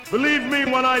Believe me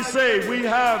when I say we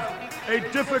have a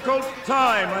difficult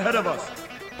time ahead of us.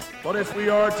 But if we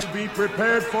are to be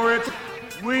prepared for it,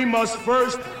 we must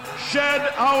first shed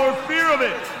our fear of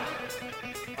it.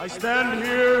 I stand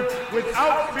here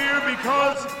without fear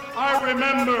because I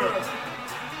remember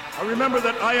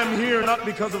that I am here not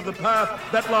because of the path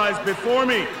that lies before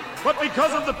me, but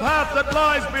because of the path that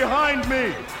lies behind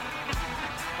me.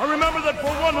 I remember that for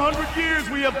 100 years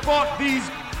we have fought these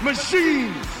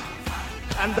machines.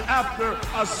 And after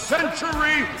a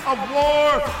century of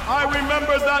war, I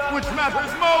remember that which matters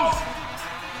most.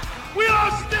 We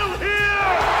are still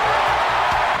here!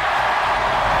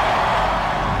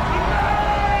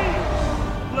 Today,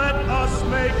 let us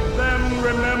make them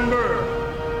remember.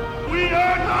 We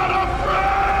are not afraid!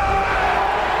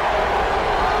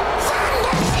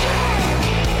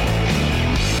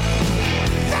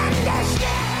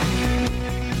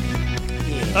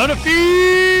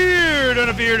 Unafeared, here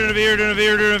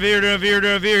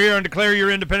and declare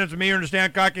your independence of me, Ernest,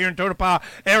 Hancock, here in Tonopah,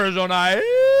 Arizona.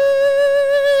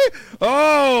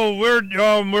 Oh, we're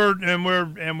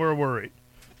worried.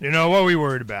 You know what are we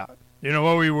worried about? We're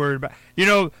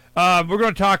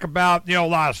going to talk about a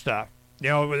lot of stuff.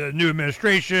 With the new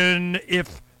administration,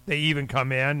 if they even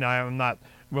come in. I'm not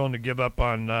willing to give up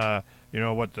on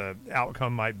what the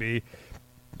outcome might be.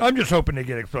 I'm just hoping they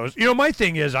get exposed. My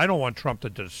thing is I don't want Trump to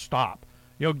just stop.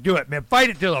 Do it, man. Fight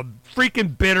it till the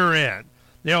freaking bitter end.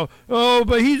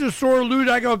 But he's a sore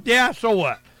loser. I go, yeah, so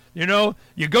what? You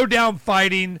go down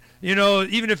fighting,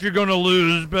 even if you're going to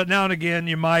lose, but now and again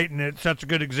you might, and it sets a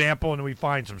good example, and we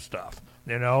find some stuff,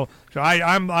 So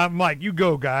I'm like, you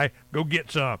go, guy. Go get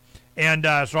some. And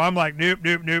so I'm like, nope.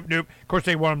 Of course,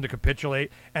 they want him to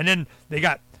capitulate. And then they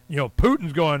got,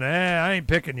 Putin's going, I ain't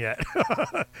picking yet.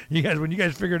 When you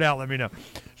guys figure it out, let me know.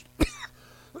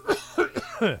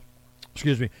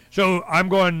 Excuse me. So I'm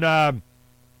going, I'm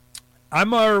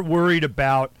more worried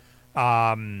about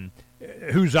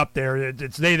who's up there.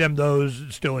 It's they, them, those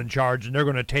still in charge, and they're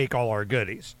going to take all our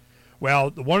goodies.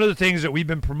 Well, one of the things that we've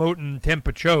been promoting, Tim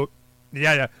Pachote,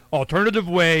 the alternative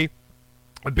way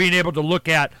of being able to look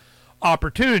at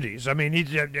opportunities. I mean,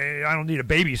 I don't need a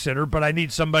babysitter, but I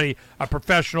need somebody, a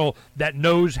professional that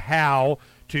knows how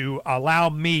to allow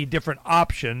me different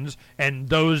options, and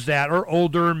those that are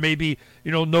older, maybe,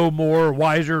 know more or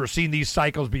wiser or seen these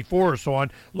cycles before or so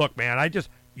on. Look, man,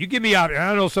 you give me options.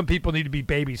 I know some people need to be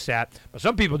babysat, but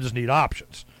some people just need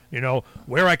options.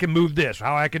 Where I can move this,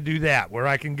 how I can do that, where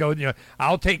I can go,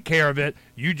 I'll take care of it.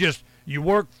 You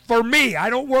work for me. I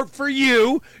don't work for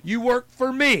you. You work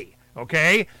for me.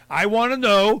 Okay? I want to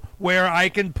know where I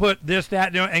can put this,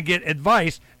 that, and get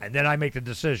advice, and then I make the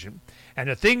decision. And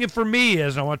the thing for me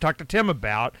is, and I want to talk to Tim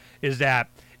about, is that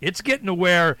it's getting to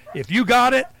where if you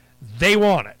got it, they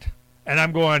want it. And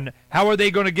I'm going, how are they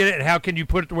going to get it, and how can you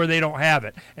put it to where they don't have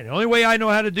it? And the only way I know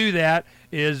how to do that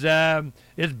is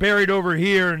it's buried over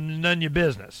here and none of your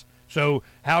business. So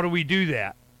how do we do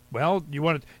that? Well, you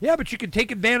want to, yeah, but you can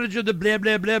take advantage of the blah,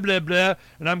 blah, blah, blah, blah.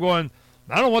 And I'm going,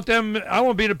 I don't want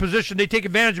to be in a position they take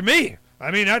advantage of me.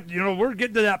 I mean, we're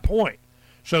getting to that point.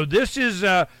 So this is,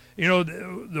 the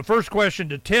first question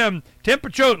to Tim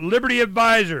Pachote, Liberty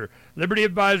Advisor,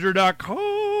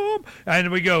 libertyadvisor.com.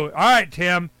 And we go, all right,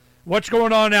 Tim, what's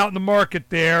going on out in the market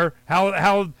there?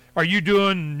 How are you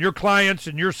doing, your clients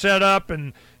and your setup,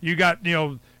 and you got,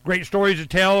 great stories to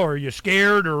tell, or are you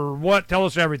scared, or what? Tell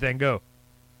us everything. Go.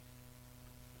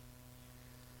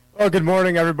 Well, good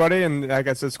morning, everybody, and I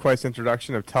guess it's quite an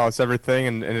introduction of Tell Us Everything,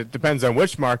 and it depends on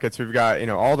which markets. We've got,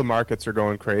 all the markets are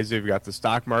going crazy. We've got the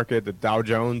stock market, the Dow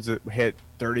Jones hit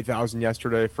 30,000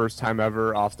 yesterday, first time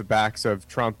ever, off the backs of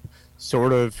Trump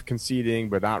sort of conceding,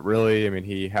 but not really. I mean,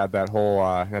 he had that whole,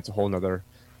 that's a whole nother,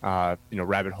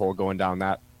 rabbit hole going down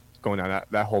that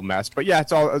whole mess. But yeah,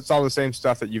 it's all the same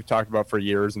stuff that you've talked about for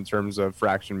years in terms of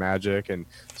fraction magic and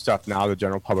stuff now the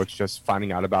general public's just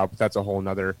finding out about. But that's a whole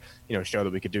nother show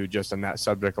that we could do just on that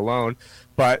subject alone.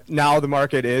 But now the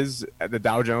market is the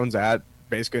Dow Jones at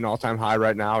basically an all-time high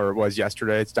right now, or it was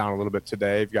yesterday. It's down a little bit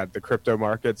today. You've got the crypto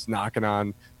markets knocking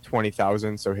on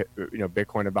 20,000, so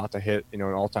Bitcoin about to hit an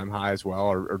all-time high as well,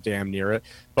 or damn near it.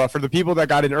 But for the people that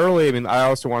got in early, I mean, I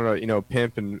also want to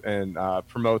pimp and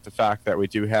promote the fact that we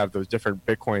do have those different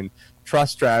Bitcoin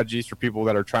trust strategies for people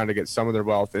that are trying to get some of their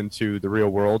wealth into the real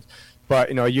world.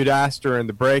 But you'd asked during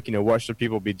the break, what should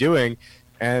people be doing?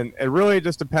 And it really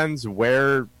just depends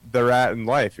where they're at in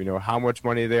life, how much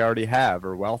money they already have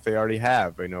or wealth they already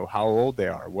have, how old they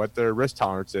are, what their risk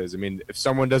tolerance is. I mean, if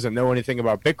someone doesn't know anything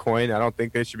about Bitcoin, I don't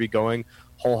think they should be going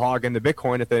whole hog into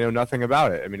Bitcoin if they know nothing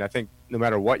about it. I mean, I think no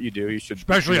matter what you do, you should,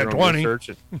 especially at 20.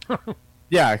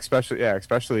 Yeah, especially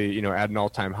at an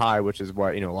all-time high, which is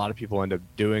what a lot of people end up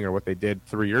doing, or what they did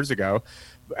 3 years ago.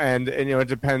 And it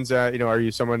depends. Are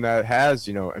you someone that has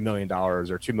 $1 million or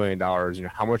 $2 million?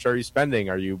 How much are you spending?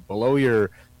 Are you below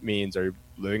your means? Are you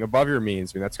living above your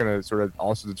means? I mean, that's going to sort of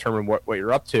also determine what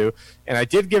you're up to. And I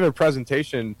did give a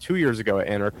presentation 2 years ago at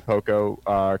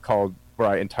Anarchapulco called, where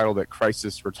I entitled it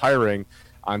 "Crisis Retiring,"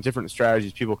 on different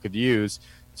strategies people could use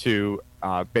to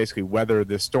basically weather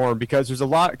this storm, because a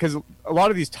lot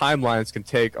of these timelines can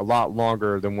take a lot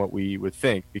longer than what we would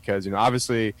think, because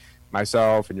obviously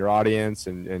myself and your audience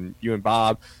and you and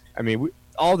Bob, I mean,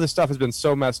 all this stuff has been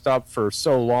so messed up for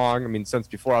so long. I mean, since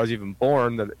before I was even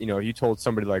born, that you told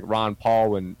somebody like Ron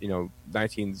Paul in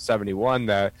 1971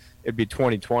 that it'd be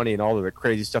 2020 and all of the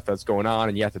crazy stuff that's going on,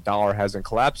 and yet the dollar hasn't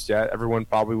collapsed yet, everyone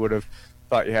probably would have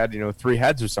thought you had 3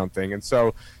 heads or something. And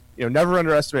so never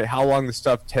underestimate how long this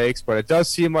stuff takes, but it does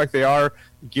seem like they are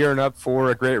gearing up for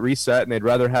a great reset, and they'd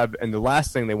rather have, and the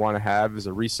last thing they want to have is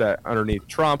a reset underneath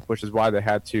Trump, which is why they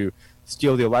had to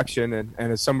steal the election. And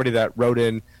as somebody that wrote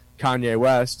in Kanye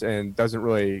West and doesn't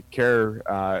really care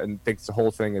and thinks the whole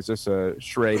thing is just a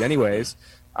charade anyways,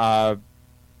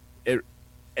 it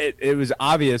was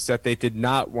obvious that they did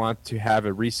not want to have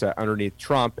a reset underneath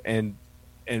Trump. And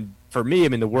for me, I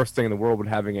mean, the worst thing in the world would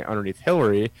having it underneath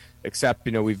Hillary, except,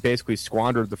 we've basically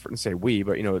squandered the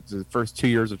first 2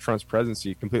 years of Trump's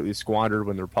presidency completely squandered,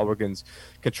 when the Republicans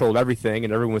controlled everything,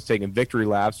 and everyone was taking victory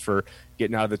laps for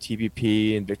getting out of the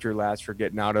TPP and victory laps for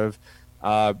getting out of,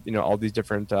 all these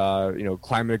different,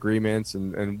 climate agreements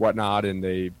and whatnot, and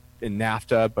in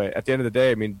NAFTA. But at the end of the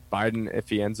day, I mean, Biden, if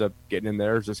he ends up getting in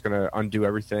there, is just going to undo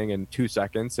everything in 2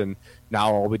 seconds. And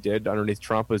now all we did underneath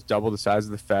Trump was double the size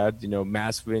of the Fed,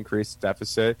 massively increase the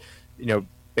deficit,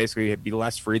 basically be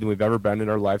less free than we've ever been in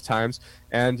our lifetimes.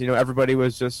 And, everybody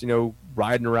was just,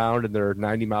 riding around in their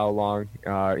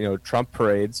 90-mile-long, Trump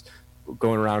parades,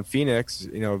 going around Phoenix,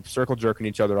 circle jerking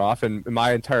each other off. And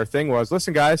my entire thing was,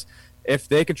 listen, guys, if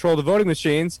they control the voting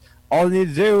machines, all they need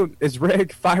to do is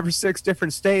rig 5 or 6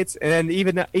 different states, and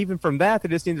even from that, they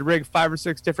just need to rig 5 or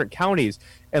 6 different counties.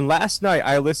 And last night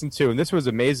I listened to, and this was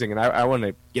amazing, and I want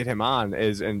to get him on,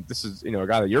 and this is a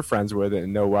guy that you're friends with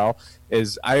and know well,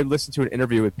 is I listened to an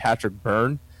interview with Patrick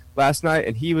Byrne last night,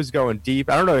 and he was going deep.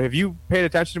 I don't know, have you paid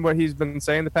attention to what he's been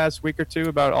saying the past week or two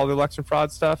about all the election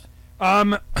fraud stuff?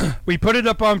 We put it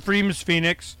up on Freeman's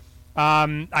Phoenix.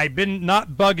 I've been not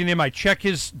bugging him. I check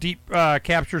his deep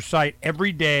capture site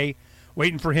every day,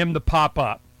 waiting for him to pop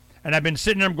up. And I've been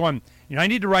sitting there going, I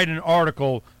need to write an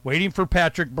article waiting for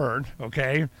Patrick Byrne,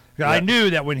 okay? Yep. I knew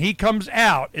that when he comes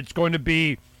out, it's going to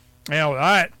be, all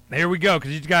right, here we go,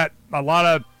 because he's got a lot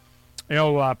of,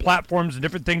 platforms and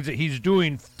different things that he's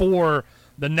doing for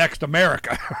the next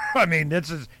America. I mean,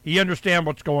 he understands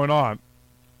what's going on.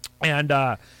 And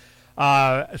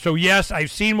so, yes,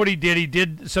 I've seen what he did. He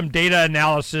did some data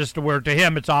analysis to where, to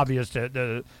him, it's obvious that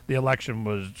the election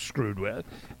was screwed with.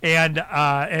 And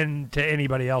to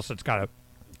anybody else that's got a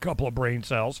couple of brain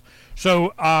cells.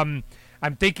 So I'm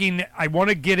thinking I want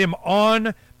to get him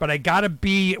on, but I got to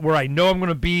be where I know I'm going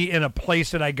to be in a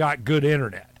place that I got good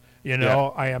internet. Yeah.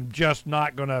 I am just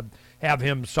not going to have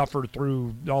him suffer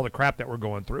through all the crap that we're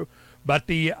going through. But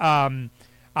I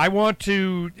want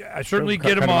to certainly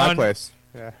get him on. My place.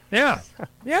 Yeah.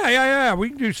 We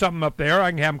can do something up there. I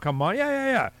can have him come on.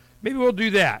 Yeah. Maybe we'll do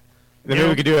that. Then maybe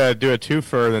we could do a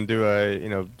twofer, then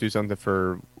do something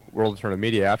for World Alternative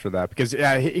Media after that,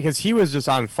 because he was just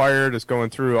on fire, just going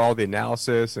through all the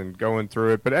analysis and going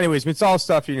through it. But anyways, it's all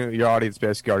stuff your audience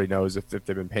basically already knows if they've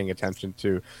been paying attention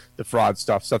to the fraud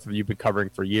stuff that you've been covering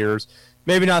for years.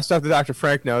 Maybe not stuff that Dr.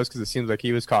 Frank knows, because it seems like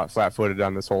he was caught flat-footed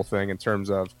on this whole thing in terms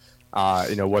of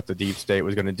what the deep state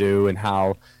was going to do, and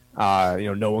how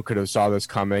no one could have saw this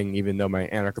coming, even though my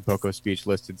Anarchapulco speech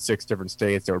listed 6 different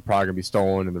states that were probably going to be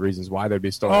stolen and the reasons why they'd be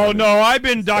stolen. Oh, no, I've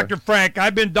been Dr. Frank.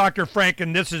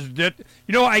 And this is it.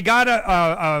 I got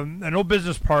an old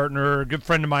business partner, a good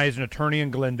friend of mine, is an attorney in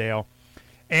Glendale,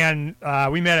 and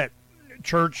we met at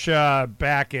church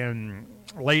back in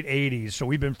late 80s, so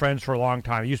we've been friends for a long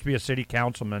time. He used to be a city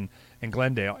councilman in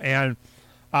Glendale, and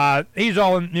he's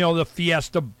all in, the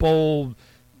Fiesta Bowl,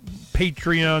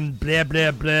 Patreon, blah,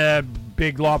 blah, blah,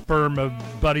 big law firm of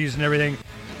buddies and everything.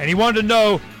 And he wanted to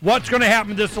know what's going to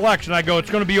happen this election. I go, it's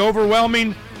going to be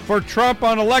overwhelming for Trump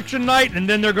on election night, and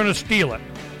then they're going to steal it.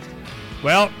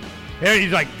 Well,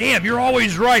 he's like, damn, you're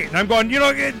always right. And I'm going, it's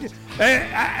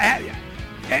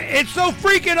so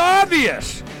freaking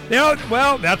obvious.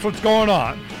 Well, that's what's going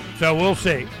on. So we'll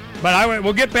see. But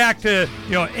we'll get back to,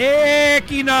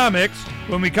 economics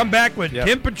when we come back with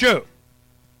Tim Pachot.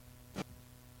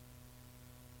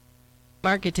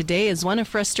 Market today is one of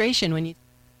frustration when you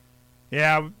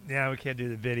Yeah, we can't do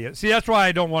the video. See, that's why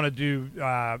I don't want to do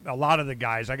a lot of the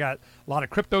guys. I got a lot of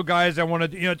crypto guys I want to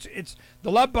do. You know, it's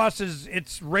the Love Bus is,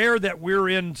 it's rare that we're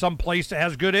in some place that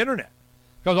has good internet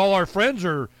because all our friends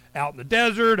are out in the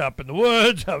desert, up in the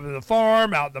woods, up in the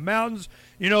farm, out in the mountains,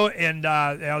 you know, and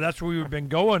you know, that's where we've been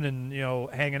going and, you know,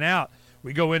 hanging out.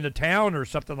 We go into town or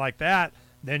something like that,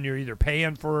 then you're either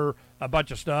paying for a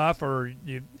bunch of stuff or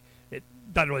it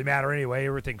doesn't really matter anyway.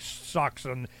 Everything sucks.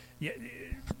 And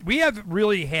we have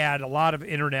really had a lot of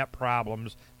internet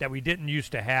problems that we didn't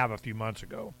used to have a few months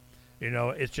ago. You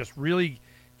know, it's just really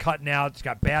cutting out. It's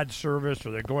got bad service,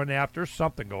 or they're going after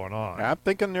something going on. I'm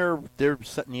thinking they're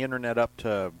setting the internet up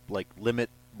to like limit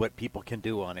what people can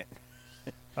do on it.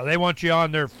 They want you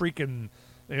on their freaking,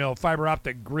 you know, fiber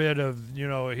optic grid of, you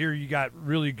know, here you got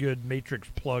really good matrix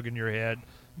plug in your head,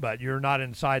 but you're not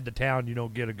inside the town. You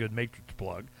don't get a good matrix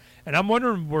plug. And I'm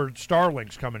wondering where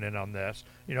Starlink's coming in on this,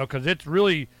 you know, because it's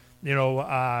really, you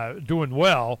know, doing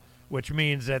well, which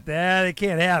means that they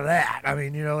can't have that. I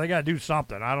mean, you know, they got to do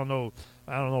something. I don't know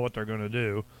what they're going to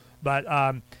do. But,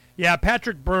 yeah,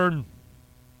 Patrick Byrne,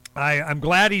 I'm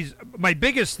glad my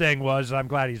biggest thing was I'm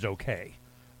glad he's okay.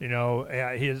 You know,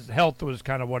 his health was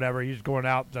kind of whatever. He's going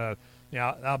out to, you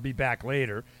know, I'll be back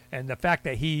later. And the fact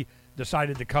that he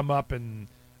decided to come up and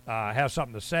have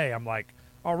something to say, I'm like,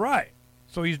 all right.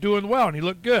 So he's doing well, and he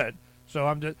looked good. So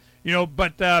I'm just, you know,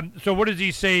 but so what does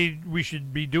he say we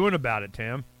should be doing about it,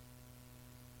 Tim?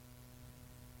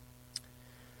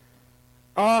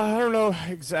 I don't know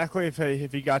exactly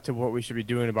if he got to what we should be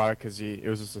doing about it because it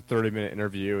was just a 30-minute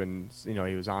interview, and you know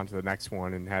he was on to the next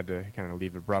one and had to kind of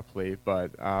leave abruptly.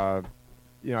 But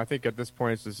you know, I think at this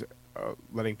point it's just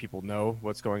letting people know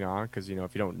what's going on because you know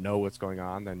if you don't know what's going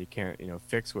on, then you can't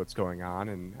fix what's going on.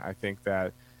 And I think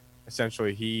that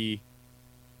essentially he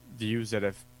views that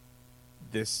if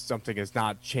something is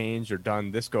not changed or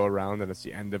done this go around, then it's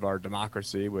the end of our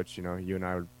democracy, which you and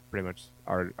I would pretty much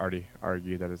already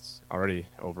argue that it's already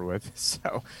over with.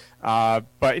 So,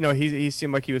 but he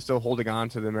seemed like he was still holding on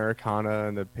to the Americana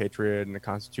and the Patriot and the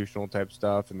constitutional type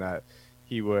stuff, and that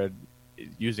he would,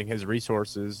 using his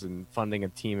resources and funding a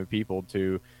team of people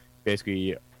to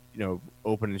basically,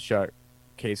 open and shut,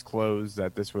 case closed,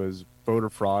 that this was voter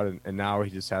fraud, and now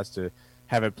he just has to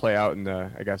have it play out in the,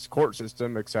 I guess, court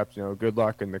system, except, good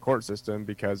luck in the court system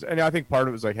and I think part of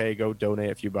it was like, hey, go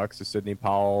donate a few bucks to Sidney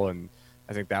Powell. And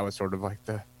I think that was sort of like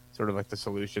the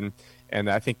solution. And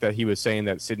I think that he was saying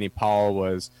that Sidney Powell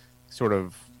was sort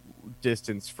of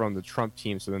distanced from the Trump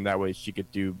team. So then that way she could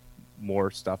do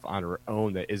more stuff on her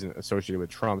own that isn't associated with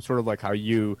Trump, sort of like how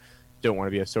you don't want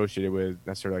to be associated with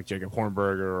necessarily like Jacob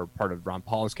Hornberger or part of Ron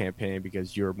Paul's campaign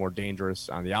because you're more dangerous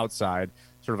on the outside,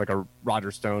 sort of like a Roger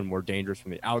Stone, more dangerous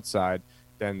from the outside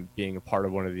than being a part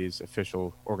of one of these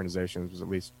official organizations, was at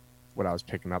least what I was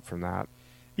picking up from that.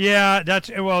 Yeah,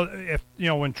 well, if,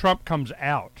 when Trump comes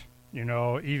out,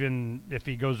 even if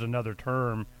he goes another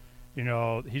term, he's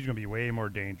going to be way more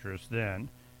dangerous then.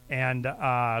 And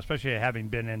especially having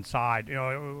been inside,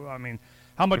 I mean,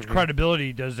 how much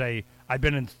credibility does I've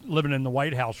been living in the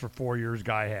White House for 4 years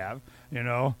guy have?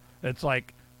 It's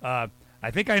like, I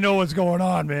think I know what's going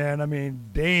on, man. I mean,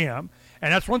 damn.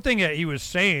 And that's one thing that he was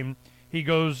saying. He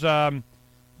goes, the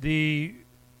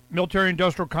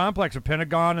military-industrial complex, the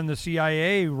Pentagon and the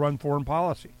CIA run foreign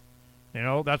policy.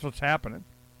 That's what's happening.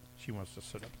 She wants to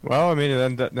sit up. Well, I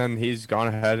mean, then he's gone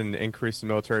ahead and increased the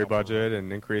military budget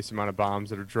and increased the amount of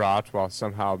bombs that are dropped while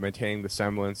somehow maintaining the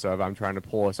semblance of I'm trying to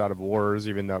pull us out of wars,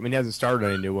 even though, I mean, he hasn't started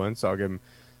any new ones, so I'll give him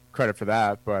credit for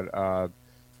that. But, I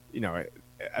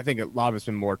think a lot of it's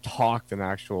been more talk than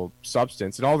actual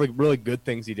substance. And all the really good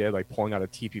things he did, like pulling out a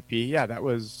TPP, yeah, that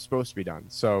was supposed to be done.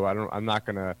 So I'm not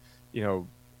going to,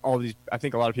 all these, I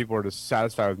think a lot of people are just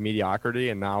satisfied with mediocrity,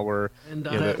 and now it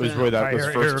was really that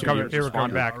those first 2 years. Here we're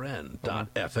coming back.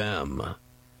 RN.FM.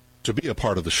 To be a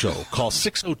part of the show, call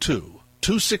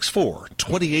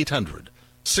 602-264-2800.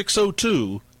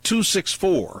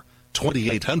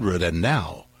 602-264-2800. And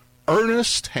now,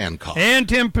 Ernest Hancock. And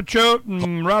Tim Pachote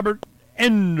and Robert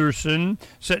Anderson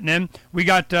sitting in. We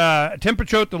got Tim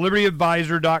Pachote, the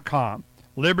libertyadvisor.com.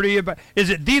 Is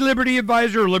it the Liberty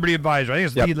Advisor or Liberty Advisor? I think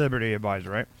it's the Liberty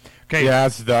Advisor, right? Okay. Yeah,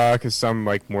 it's because some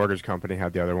mortgage company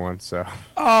had the other one. So.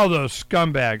 Oh, those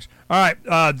scumbags. All right,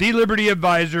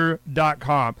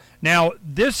 thelibertyadvisor.com. Now,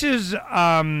 this is,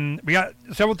 we got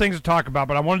several things to talk about,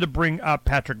 but I wanted to bring up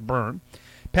Patrick Byrne.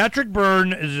 Patrick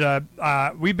Byrne is,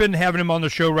 we've been having him on the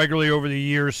show regularly over the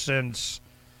years since,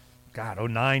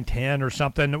 09, 10 or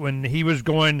something, when he was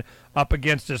going up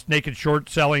against this naked short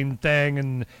selling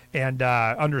thing and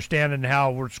understanding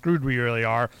how we're screwed we really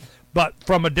are, but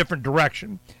from a different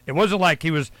direction. It wasn't like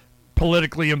he was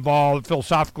politically involved,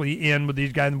 philosophically in with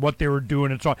these guys and what they were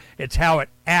doing and so on. It's how it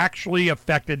actually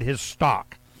affected his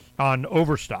stock on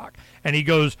Overstock. And he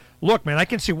goes, look, man, I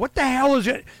can see what the hell is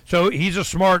it. So he's a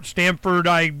smart Stanford,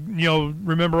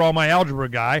 remember all my algebra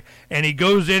guy. And he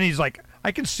goes in, he's like,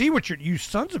 I can see what you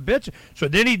sons of bitches. So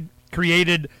then he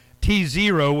created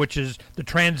T0, which is the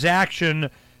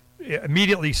transaction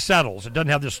immediately settles. It doesn't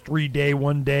have this 3-day,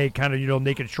 1-day kind of,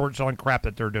 naked short selling crap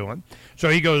that they're doing. So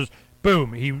he goes,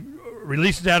 boom, he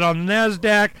releases that on the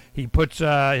NASDAQ. He puts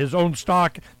his own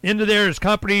stock into there. His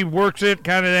company works it,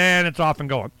 kind of, and it's off and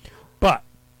going. But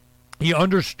he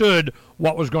understood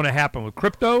what was going to happen with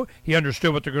crypto. He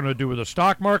understood what they're going to do with the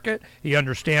stock market. He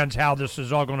understands how this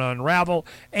is all going to unravel.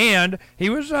 And he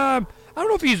was, I don't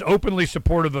know if he's openly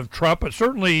supportive of Trump, but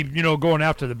certainly, going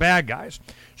after the bad guys.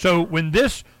 So when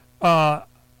this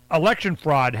election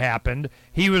fraud happened,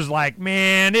 he was like,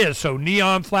 man, it is so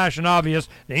neon flashing obvious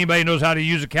that anybody knows how to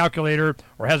use a calculator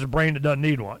or has a brain that doesn't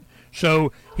need one.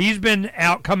 So he's been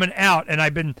coming out, and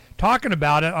I've been talking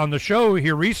about it on the show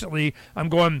here recently. I'm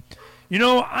going,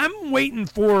 I'm waiting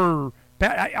for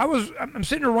I'm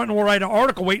sitting there wanting to write an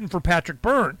article waiting for Patrick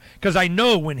Byrne, because I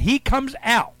know when he comes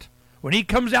out and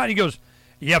he goes,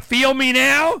 you feel me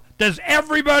now? Does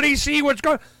everybody see what's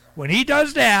going on? When he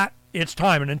does that, it's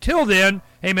time. And until then,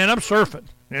 hey, man, I'm surfing.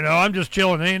 I'm just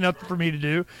chilling. There ain't nothing for me to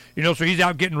do. So he's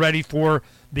out getting ready for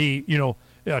the,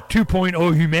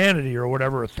 2.0 humanity or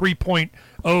whatever, a 3.0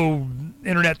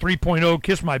 internet 3.0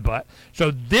 kiss my butt.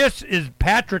 So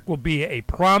Patrick will be a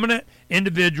prominent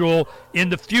individual in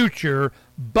the future,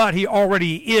 but he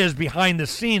already is behind the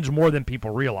scenes more than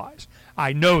people realize.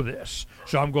 I know this.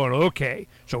 So I'm going, okay.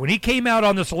 So when he came out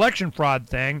on this election fraud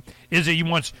thing, is it he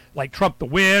wants like Trump to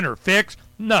win or fix?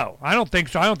 No, I don't think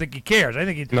so. I don't think he cares. I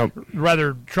think he'd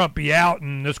rather Trump be out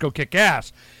and let's go kick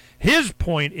ass. His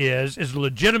point is the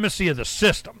legitimacy of the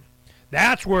system.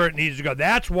 That's where it needs to go.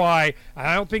 That's why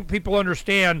I don't think people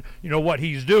understand, what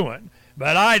he's doing.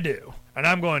 But I do. And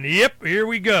I'm going, yep, here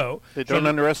we go. They don't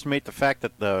underestimate the fact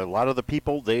that a lot of the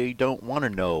people, they don't want to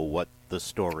know what the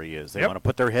story is. They want to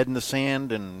put their head in the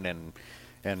sand and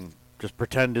just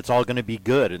pretend it's all going to be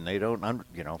good, and they don't,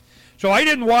 So I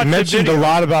didn't watch. You mentioned a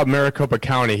lot about Maricopa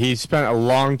County. He spent a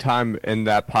long time in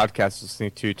that podcast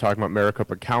listening to talking about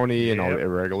Maricopa County and all the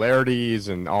irregularities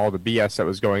and all the BS that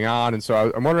was going on. And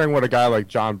so I'm wondering what a guy like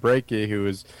John Brakey, who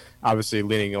is obviously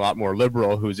leaning a lot more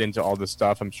liberal, who's into all this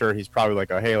stuff, I'm sure he's probably like,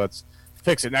 hey, let's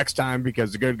fix it next time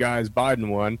because the good guys Biden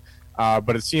won.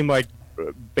 But it seemed like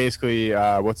basically,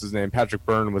 what's his name? Patrick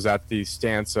Byrne was at the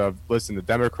stance of, listen, the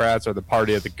Democrats are the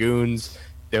party of the goons.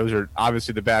 Those are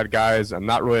obviously the bad guys. I'm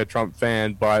not really a Trump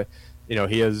fan, but,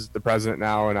 he is the president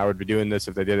now, and I would be doing this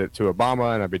if they did it to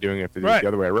Obama, and I'd be doing it if they did it the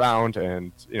other way around.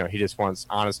 And, he just wants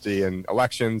honesty in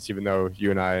elections, even though you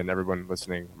and I and everyone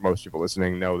listening, most people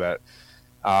listening, know that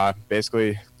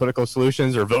basically political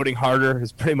solutions or voting harder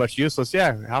is pretty much useless.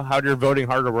 Yeah, how did your voting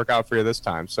harder work out for you this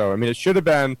time? So, it should have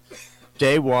been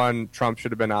day one. Trump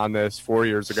should have been on this 4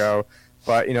 years ago.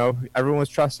 But, everyone was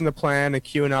trusting the plan and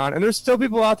QAnon. And there's still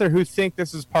people out there who think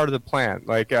this is part of the plan.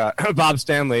 Like Bob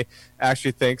Stanley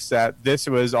actually thinks that this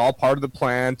was all part of the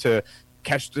plan to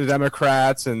catch the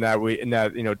Democrats, and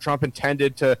that Trump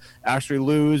intended to actually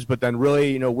lose, but then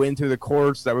really, win through the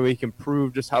courts. That way we can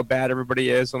prove just how bad everybody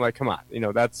is. I'm like, come on,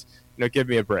 that's, give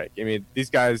me a break.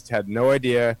 These guys had no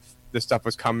idea this stuff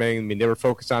was coming. They were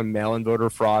focused on mail-in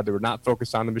voter fraud. They were not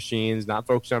focused on the machines, not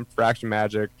focused on fraction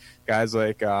magic. Guys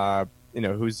like,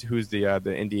 who's the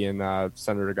Indian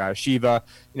senator guy, Shiva.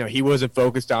 He wasn't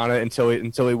focused on it until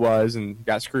he was, and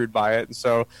got screwed by it. And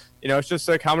so, it's just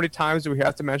like, how many times do we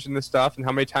have to mention this stuff, and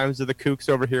how many times do the kooks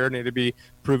over here need to be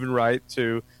proven right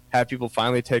to have people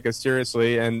finally take us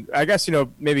seriously? And I guess,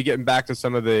 maybe getting back to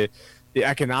some of the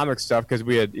economic stuff, because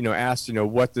we had, asked,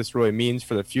 what this really means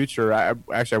for the future. I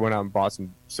went out and bought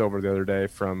some silver the other day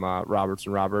from Roberts &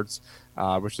 Roberts,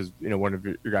 which is, one of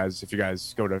your guys, if you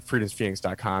guys go to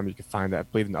freedomsphoenix.com, you can find that, I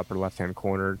believe, in the upper left-hand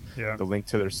corner, the link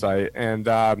to their site. And,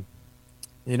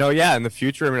 in the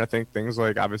future, I think things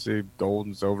like, obviously, gold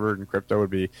and silver and crypto would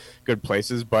be good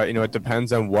places, but, it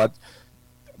depends on what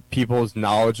people's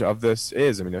knowledge of this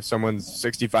is. If someone's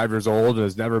 65 years old and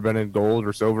has never been in gold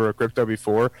or silver or crypto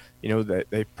before,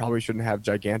 they probably shouldn't have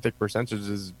gigantic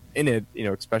percentages in it,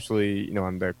 especially,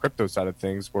 on the crypto side of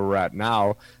things where we're at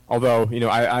now. Although,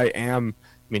 I am,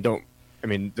 don't I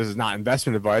mean, this is not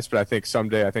investment advice, but I think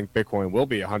someday Bitcoin will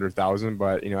be 100,000,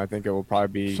 but I think it will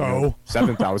probably be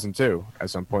 7,000 too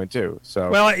at some point too. So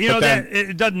well, that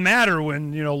it doesn't matter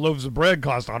when loaves of bread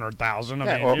cost 100,000.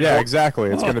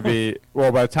 Exactly. It's going to be by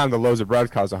the time the loaves of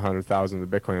bread cost 100,000,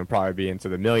 the Bitcoin will probably be into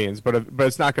the millions. But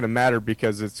it's not going to matter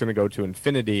because it's going to go to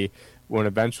infinity when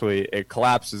eventually it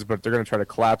collapses. But they're going to try to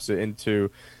collapse it into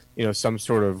some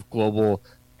sort of global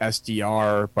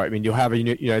SDR, but I mean, you'll have a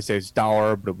United States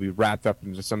dollar, but it'll be wrapped up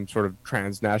into some sort of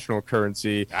transnational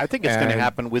currency. I think it's going to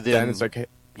happen within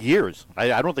years.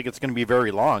 I don't think it's going to be very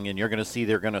long, and you're going to see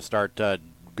they're going to start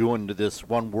going to this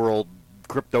one world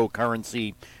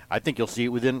cryptocurrency. I think you'll see it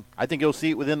within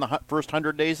the first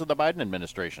 100 days of the Biden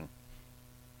administration.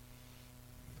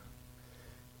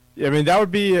 I mean, that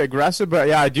would be aggressive, but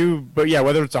yeah, I do. But yeah,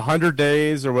 whether it's 100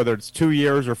 days or whether it's 2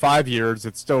 years or 5 years,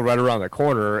 it's still right around the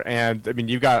corner. And I mean,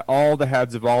 you've got all the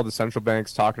heads of all the central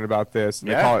banks talking about this. And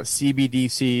they call it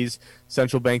CBDCs,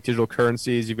 central bank digital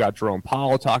currencies. You've got Jerome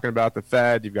Powell talking about the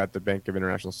Fed. You've got the Bank of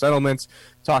International Settlements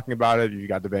talking about it. You've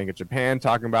got the Bank of Japan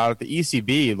talking about it. The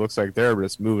ECB looks like they're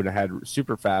just moving ahead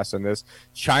super fast on this.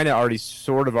 China already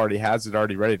has it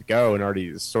ready to go and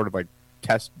already sort of like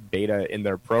test beta in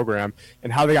their program.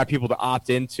 And how they got people to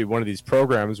opt into one of these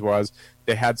programs was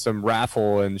they had some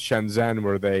raffle in Shenzhen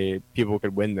where people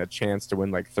could win the chance to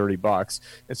win like $30,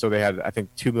 and so they had, I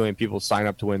think, 2 million people sign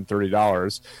up to win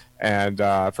 $30 and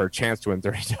for a chance to win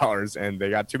 $30, and they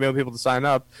got 2 million people to sign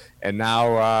up, and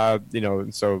now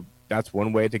and so that's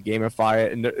one way to gamify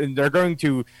it, and they're going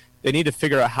to. They need to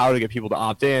figure out how to get people to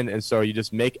opt in, and so you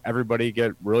just make everybody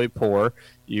get really poor,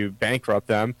 you bankrupt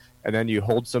them, and then you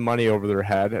hold some money over their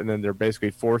head, and then they're basically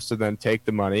forced to then take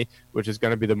the money, which is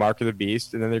going to be the mark of the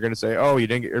beast, and then they're going to say, oh, you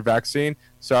didn't get your vaccine?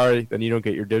 Sorry, then you don't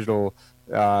get your digital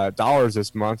dollars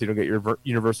this month, you don't get your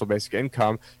universal basic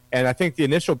income. And I think the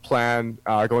initial plan,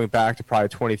 going back to probably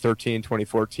 2013,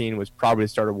 2014, was probably to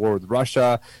start a war with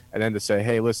Russia, and then to say,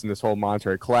 hey, listen, this whole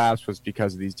monetary collapse was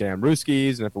because of these damn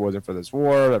Ruskies, and if it wasn't for this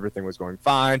war, everything was going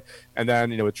fine. And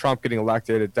then, with Trump getting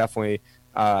elected, it definitely,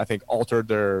 I think, altered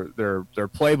their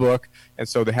playbook, and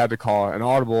so they had to call an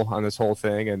audible on this whole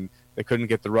thing, and they couldn't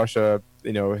get the Russia,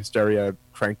 hysteria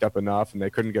cranked up enough, and they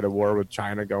couldn't get a war with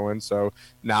China going. So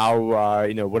now,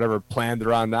 whatever plan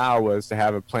they're on now was to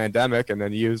have a pandemic, and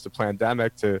then use the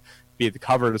pandemic to be the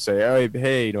cover to say,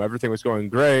 hey, everything was going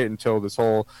great until this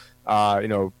whole,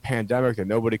 pandemic that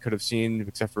nobody could have seen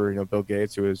except for, Bill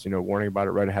Gates, who was, warning about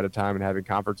it right ahead of time and having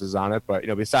conferences on it. But,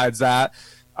 besides that,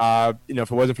 if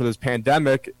it wasn't for this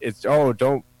pandemic, it's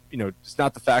it's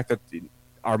not the fact that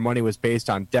our money was based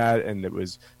on debt and it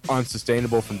was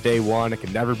unsustainable from day one. It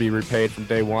can never be repaid from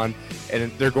day one,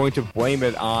 and they're going to blame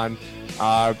it on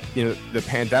the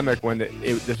pandemic when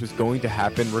this was going to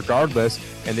happen regardless,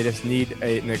 and they just need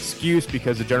an excuse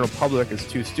because the general public is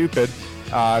too stupid.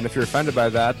 And if you're offended by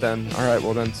that, then all right,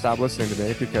 well then stop listening to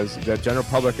me, because the general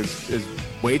public is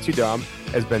way too dumb,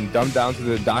 has been dumbed down to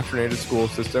the indoctrinated school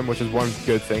system, which is one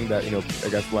good thing that, I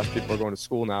guess less people are going to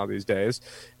school now these days.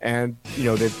 And,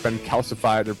 they've been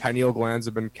calcified. Their pineal glands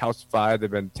have been calcified.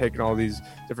 They've been taking all these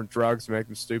different drugs to make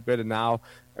them stupid. And now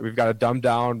we've got a dumbed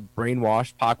down,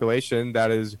 brainwashed population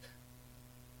that is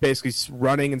basically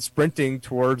running and sprinting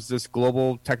towards this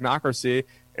global technocracy,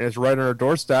 and it's right on our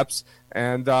doorsteps.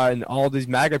 And all these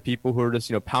MAGA people who are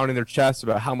just, pounding their chests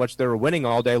about how much they were winning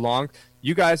all day long.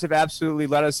 You guys have absolutely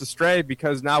led us astray,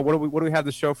 because now what do we have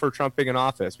to show for Trump being in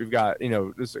office? We've got,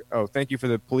 thank you for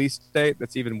the police state.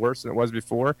 That's even worse than it was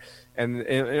before. And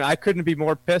I couldn't be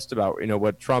more pissed about,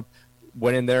 what Trump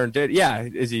went in there and did. Yeah,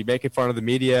 is he making fun of the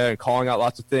media and calling out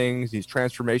lots of things? He's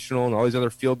transformational and all these other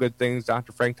feel-good things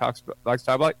Dr. Frank likes to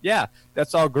talk about. Yeah,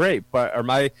 that's all great. But are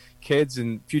my kids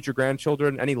and future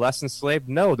grandchildren any less enslaved?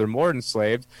 No, they're more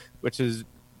enslaved, which is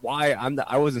why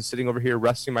I wasn't sitting over here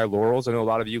resting my laurels. I know a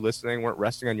lot of you listening weren't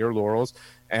resting on your laurels.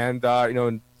 And,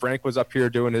 and Frank was up here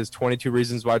doing his 22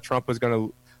 reasons why Trump was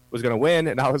going to win.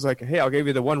 And I was like, hey, I'll give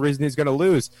you the one reason he's going to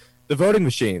lose. The voting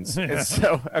machines. And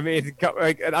so, I mean,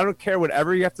 and I don't care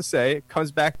whatever you have to say. It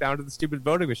comes back down to the stupid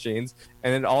voting machines.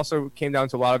 And it also came down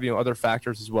to a lot of, other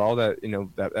factors as well that,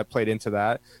 that played into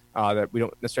that we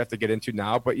don't necessarily have to get into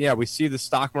now. But yeah, we see the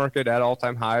stock market at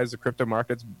all-time highs. The crypto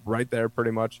market's right there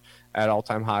pretty much at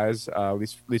all-time highs, at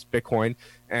least Bitcoin.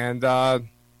 And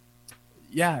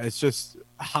yeah, it's just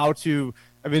how to,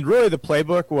 I mean, really the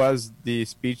playbook was the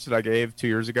speech that I gave 2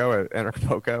 years ago at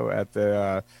Acapulco at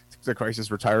the crisis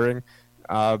retiring.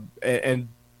 And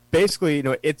basically,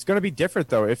 it's going to be different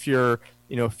though. If you're,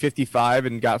 55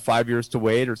 and got 5 years to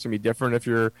wait, or it's going to be different if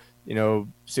you're,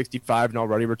 65 and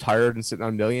already retired and sitting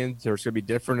on millions, or it's going to be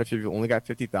different if you've only got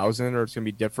 50,000, or it's going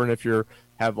to be different if you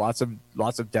have lots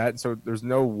of debt. So there's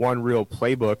no one real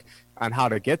playbook on how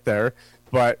to get there,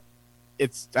 but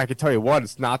I can tell you what,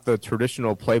 it's not the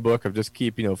traditional playbook of just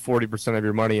keep 40% of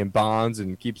your money in bonds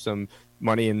and keep some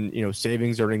money in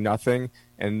savings earning nothing,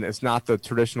 and it's not the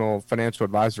traditional financial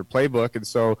advisor playbook. And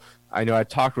so I know I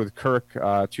talked with Kirk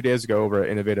 2 days ago over at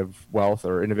Innovative Wealth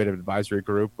or Innovative Advisory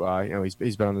Group.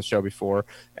 He's been on the show before,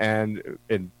 and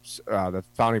the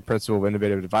founding principal of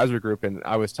Innovative Advisory Group. And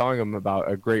I was telling him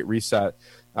about a great reset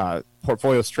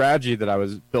portfolio strategy that I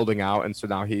was building out, and so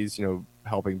now he's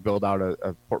helping build out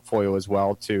a portfolio as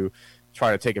well to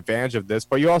try to take advantage of this.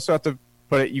 But you also have to.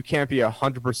 But you can't be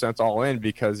 100% all in,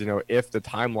 because if the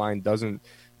timeline doesn't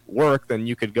work, then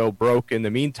you could go broke in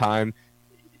the meantime,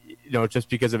 just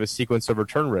because of a sequence of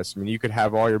return risks. I mean, you could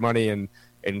have all your money in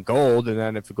gold, and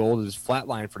then if the gold is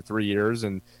flatline for 3 years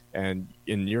and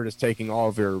you're just taking all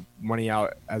of your money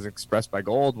out as expressed by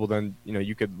gold, well then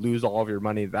you could lose all of your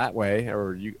money that way,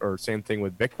 or same thing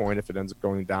with Bitcoin if it ends up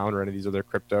going down, or any of these other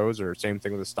cryptos, or same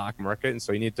thing with the stock market. And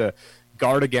so you need to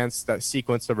guard against that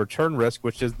sequence of return risk,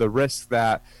 which is the risk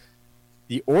that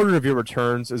the order of your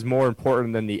returns is more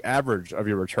important than the average of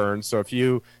your returns. So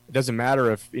it doesn't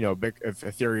matter if if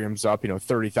Ethereum's up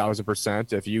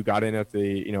 30,000%, if you got in at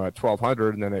the at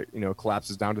 1,200 and then it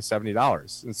collapses down to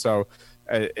 $70, and so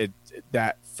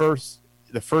the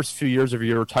first few years of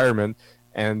your retirement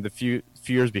and the few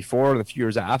years before and the few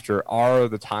years after are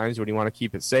the times when you want to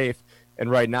keep it safe. And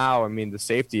right now, I mean, the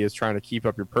safety is trying to keep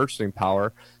up your purchasing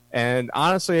power. And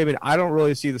honestly, I mean, I don't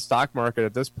really see the stock market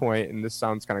at this point, and this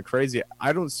sounds kind of crazy,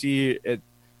 I don't see it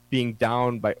being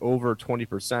down by over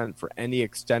 20% for any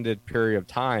extended period of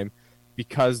time,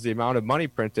 because the amount of money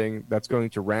printing that's going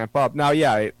to ramp up. Now,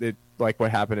 yeah, it like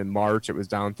what happened in March, it was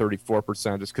down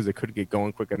 34% just because it couldn't get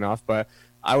going quick enough. But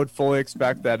I would fully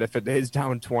expect that if it is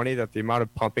down 20, that the amount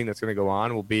of pumping that's going to go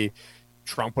on will be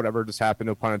Trump, whatever just happened,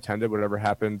 no pun intended, whatever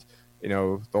happened,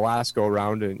 the last go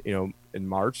around in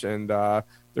March. And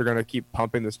they're going to keep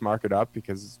pumping this market up,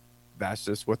 because that's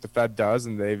just what the Fed does.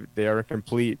 And they are a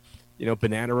complete,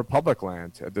 banana republic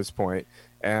land at this point.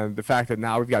 And the fact that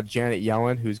now we've got Janet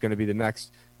Yellen, who's going to be the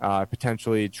next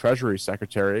potentially Treasury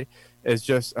Secretary, is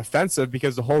just offensive,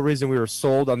 because the whole reason we were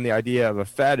sold on the idea of a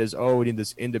Fed is, we need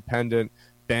this independent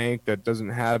bank that doesn't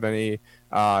have any,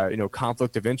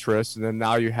 conflict of interest. And then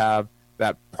now you have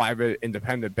that private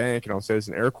independent bank, and I'll say this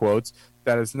in air quotes,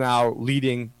 that is now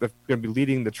going to be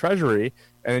leading the Treasury.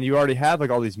 And you already have like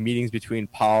all these meetings between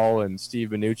Powell and Steve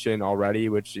Mnuchin already,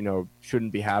 which,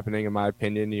 shouldn't be happening, in my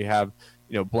opinion. You have,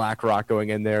 BlackRock going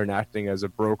in there and acting as a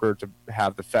broker to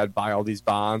have the Fed buy all these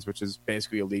bonds, which is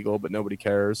basically illegal, but nobody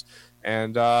cares.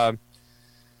 And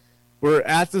we're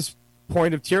at this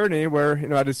point of tyranny where,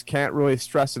 I just can't really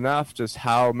stress enough just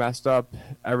how messed up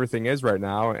everything is right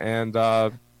now. And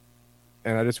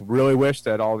I just really wish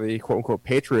that all the quote unquote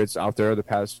patriots out there the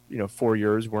past, 4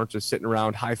 years weren't just sitting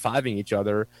around high-fiving each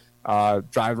other,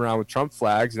 driving around with Trump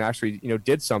flags, and actually,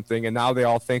 did something. And now they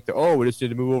all think that, we just need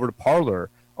to move over to Parler.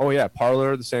 Oh yeah,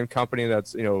 Parler, the same company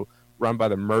that's, run by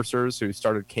the Mercers, who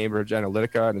started Cambridge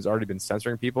Analytica and has already been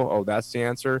censoring people. Oh, that's the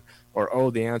answer. Or,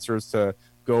 the answer is to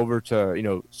go over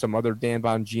to, some other Dan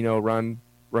Bongino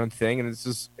run thing. And it's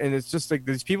just like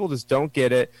these people just don't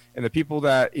get it. And the people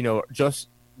that, just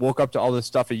woke up to all this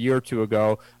stuff a year or two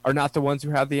ago are not the ones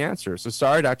who have the answer. So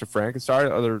sorry, Dr. Frank, and sorry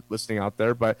to other listening out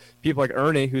there, but people like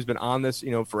Ernie, who's been on this,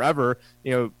 forever,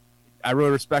 I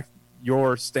really respect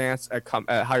your stance at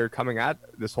how you're coming at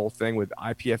this whole thing with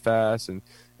IPFS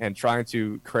and trying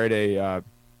to create a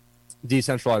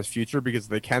decentralized future, because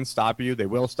they can stop you, they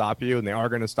will stop you, and they are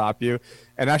going to stop you.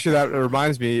 And actually, that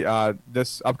reminds me,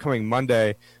 this upcoming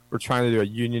Monday, we're trying to do a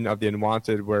Union of the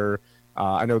Unwanted, where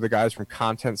I know the guys from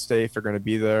Content Safe are going to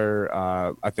be there.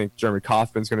 I think Jeremy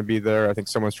Kaufman's going to be there. I think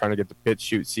someone's trying to get the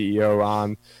BitChute CEO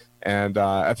on. And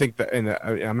I think that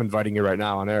I'm inviting you right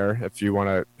now on air if you want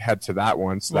to head to that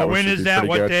one. So when is that?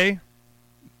 What day?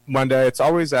 Monday. It's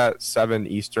always at 7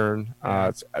 Eastern.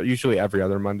 It's usually every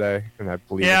other Monday, and I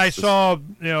believe. Yeah, I saw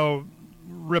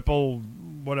Ripple,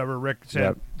 whatever Rick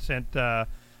sent a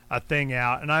thing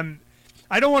out, and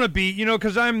I don't want to be,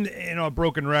 because I'm a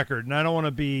broken record, and I don't want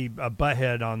to be a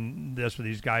butthead on this with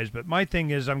these guys. But my thing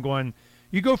is,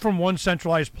 you go from one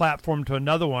centralized platform to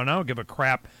another one. I don't give a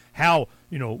crap how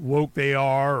woke they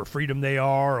are or freedom they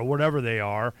are or whatever they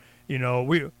are.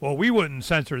 We wouldn't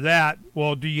censor that.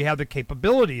 Well, do you have the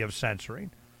capability of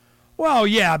censoring? Well,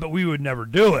 yeah, but we would never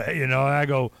do it. I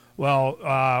go, well,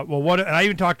 what? And I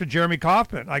even talked to Jeremy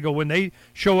Kaufman. I go, when they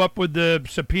show up with the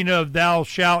subpoena of thou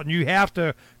shalt and you have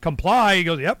to comply, he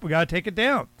goes, yep, we got to take it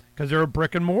down. because they're a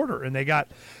brick and mortar, and they got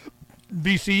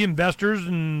VC investors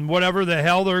and whatever the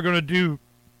hell they're going to do,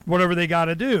 whatever they got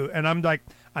to do. And I'm like,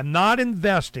 I'm not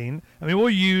investing. I mean, we'll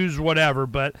use whatever,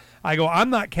 but I go, I'm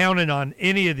not counting on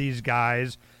any of these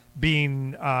guys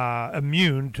being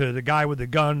immune to the guy with the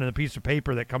gun and a piece of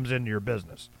paper that comes into your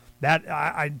business. That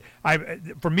I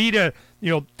for me to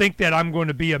think that I'm going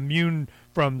to be immune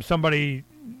from somebody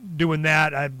doing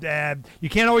that, you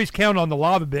can't always count on the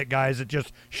lava bit guys that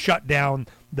just shut down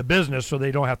the business so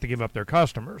they don't have to give up their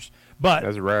customers. But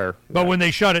that's rare. But when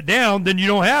they shut it down, then you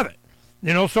don't have it.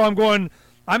 So I'm going.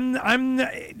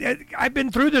 I've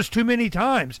been through this too many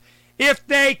times. If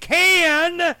they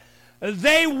can,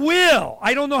 they will.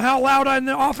 I don't know how loud and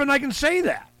often I can say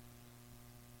that.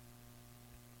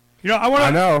 I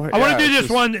want to do this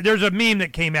one. There's a meme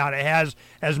that came out. It has,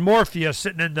 as Morpheus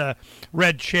sitting in the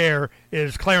red chair,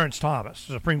 is Clarence Thomas,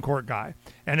 Supreme Court guy.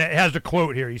 And it has a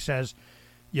quote here. He says,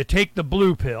 "You take the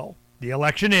blue pill, the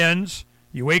election ends,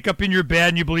 you wake up in your bed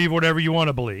and you believe whatever you want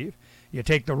to believe. You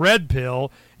take the red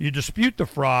pill, you dispute the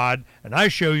fraud, and I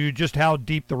show you just how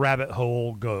deep the rabbit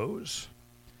hole goes."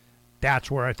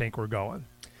 That's where I think we're going.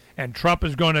 And Trump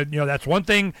is going to, that's one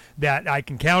thing that I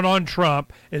can count on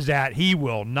Trump, is that he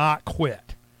will not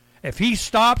quit. If he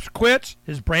quits,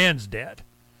 his brand's dead.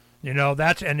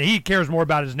 And he cares more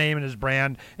about his name and his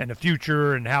brand and the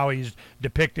future and how he's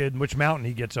depicted, and which mountain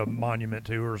he gets a monument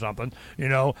to or something,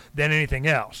 than anything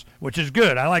else, which is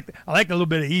good. I like a little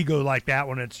bit of ego like that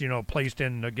when it's, placed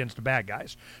in against the bad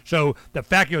guys. So the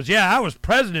fact he goes, yeah, I was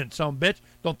president, some bitch.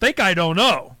 Don't think I don't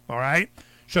know. All right.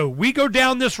 So we go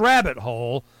down this rabbit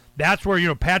hole. That's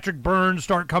where, Patrick Burns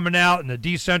start coming out and the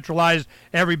decentralized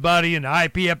everybody and the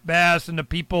IPFS and the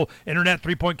people, Internet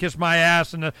 3-point kiss my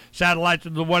ass and the satellites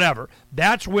and the whatever.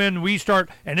 That's when we start,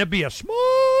 and it'll be a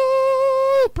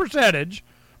small percentage,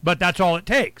 but that's all it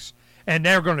takes. And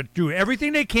they're going to do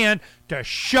everything they can to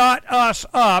shut us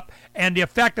up and the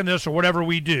effectiveness of whatever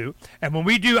we do. And when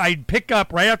we do, I pick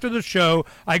up, right after the show,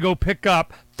 I go pick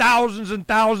up thousands and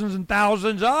thousands and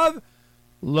thousands of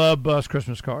Love Bus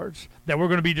Christmas cards that we're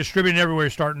going to be distributing everywhere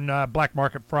starting Black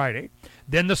Market Friday.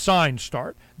 Then the signs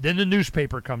start. Then the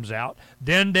newspaper comes out.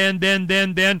 Then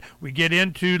we get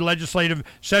into legislative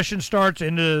session starts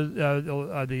into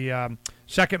the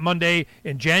second Monday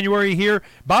in January here.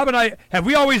 Bob and I, have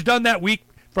we always done that week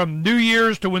from New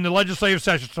Year's to when the legislative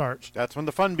session starts? That's when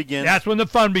the fun begins. That's when the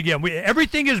fun begins.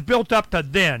 Everything is built up to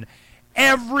then.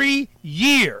 Every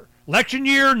year. Election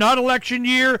year, not election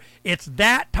year, it's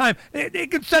that time. They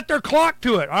can set their clock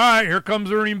to it. All right, here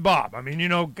comes Ernie and Bob. I mean,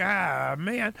 God,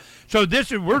 man. So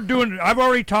I've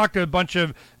already talked to a bunch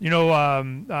of,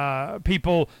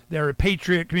 people, they're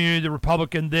Patriot community, the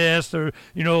Republican this, or,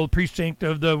 precinct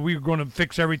of we're going to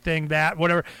fix everything, that,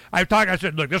 whatever. I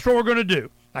said, look, this is what we're going to do.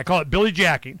 I call it Billy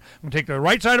Jacking. I'm going to take the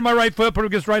right side of my right foot, put it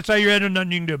against the right side of your head, and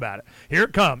nothing you can do about it. Here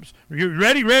it comes. You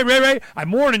ready? Ready?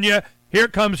 I'm warning you. Here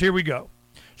it comes. Here we go.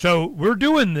 So we're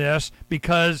doing this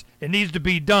because it needs to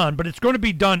be done, but it's going to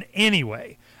be done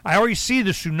anyway. I already see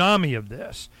the tsunami of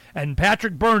this. And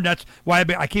Patrick Byrne, that's why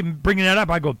I keep bringing that up.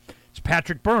 I go, it's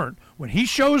Patrick Byrne. When he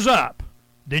shows up,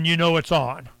 then you know it's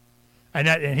on.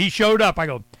 And he showed up. I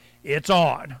go, it's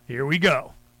on. Here we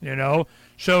go.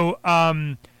 So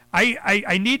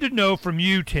I need to know from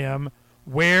you, Tim,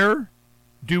 where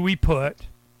do we put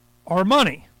our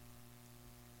money?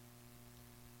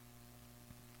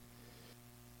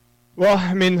 Well,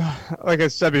 I mean, like I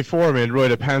said before, it really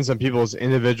depends on people's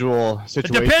individual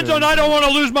situation. It depends on I don't want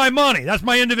to lose my money. That's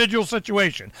my individual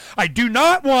situation. I do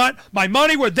not want my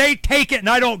money where they take it and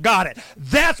I don't got it.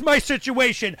 That's my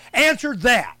situation. Answer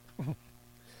that.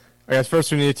 I guess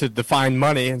first we need to define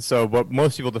money, and so what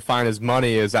most people define as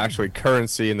money is actually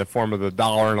currency in the form of the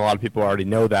dollar, and a lot of people already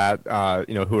know that,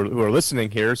 who are listening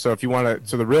here. So if you want to,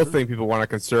 so the real thing people want to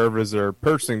conserve is their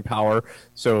purchasing power.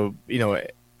 So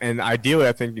and ideally,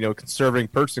 I think, conserving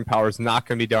purchasing power is not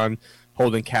going to be done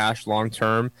holding cash long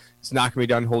term. It's not going to be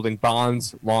done holding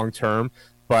bonds long term.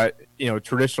 But,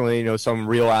 traditionally, some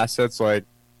real assets like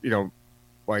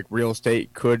real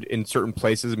estate could in certain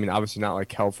places, obviously not like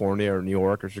California or New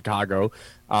York or Chicago,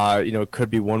 could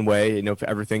be one way, if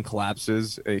everything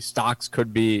collapses. Stocks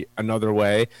could be another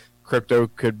way. Crypto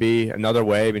could be another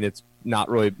way. It's not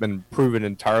really been proven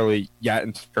entirely yet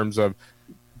in terms of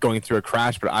going through a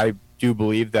crash, but I do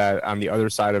believe that on the other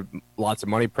side of lots of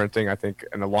money printing, I think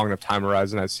in a long enough time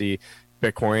horizon, I see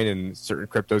Bitcoin and certain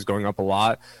cryptos going up a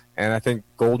lot. And I think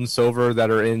gold and silver that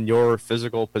are in your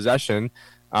physical possession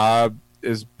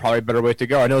is probably a better way to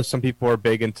go. I know some people are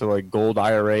big into like gold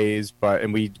IRAs,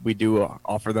 and we do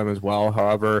offer them as well.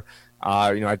 However,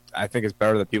 I think it's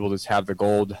better that people just have the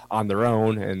gold on their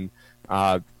own, and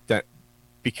that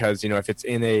because, if it's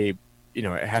in a,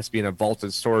 it has to be in a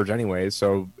vaulted storage anyway.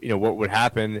 So, what would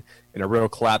happen in a real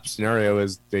collapse scenario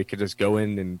is they could just go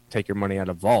in and take your money out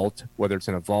of vault, whether it's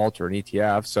in a vault or an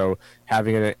ETF. So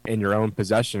having it in your own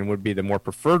possession would be the more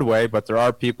preferred way. But there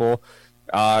are people,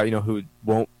 who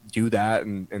won't do that.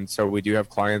 And so we do have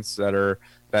clients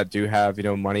that do have,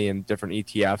 money in different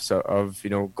ETFs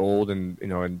of gold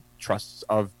and trusts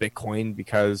of Bitcoin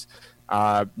because,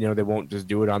 they won't just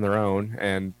do it on their own.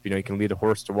 And, you can lead a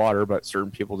horse to water, but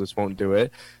certain people just won't do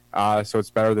it. So it's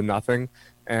better than nothing.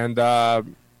 And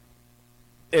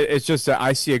it's just that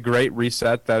I see a great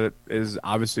reset that is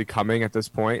obviously coming at this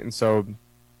point. And so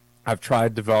I've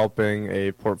tried developing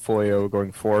a portfolio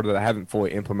going forward that I haven't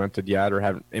fully implemented yet or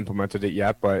haven't implemented it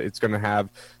yet, but it's going to have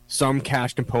some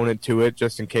cash component to it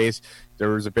just in case there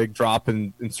was a big drop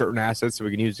in certain assets so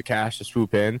we can use the cash to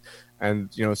swoop in. And,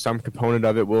 some component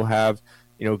of it will have,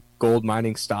 gold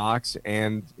mining stocks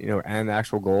and, and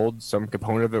actual gold. Some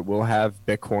component of it will have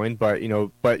Bitcoin,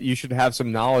 but you should have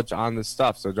some knowledge on this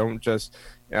stuff. So don't just,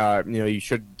 you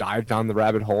should dive down the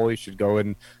rabbit hole. You should go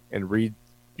and read,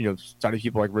 study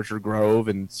people like Richard Grove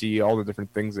and see all the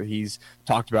different things that he's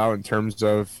talked about in terms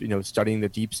of, studying the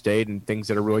deep state and things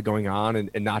that are really going on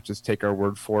and not just take our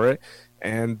word for it.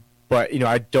 But,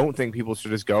 I don't think people should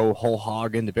just go whole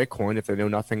hog into Bitcoin if they know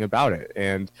nothing about it.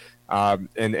 And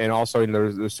also,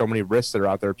 there's so many risks that are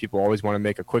out there. People always want to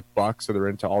make a quick buck. So they're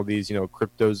into all these,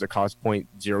 cryptos that cost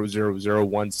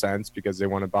 0.0001 cents because they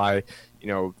want to buy,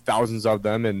 thousands of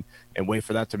them and wait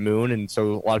for that to moon. And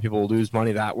so a lot of people lose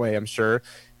money that way, I'm sure.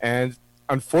 And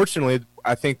unfortunately,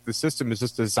 I think the system is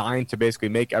just designed to basically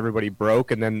make everybody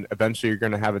broke. And then eventually you're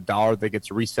going to have a dollar that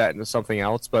gets reset into something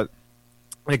else. But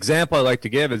an example I like to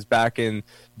give is back in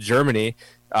Germany,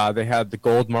 they had the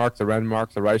gold mark, the Ren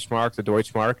mark, the Reichsmark, the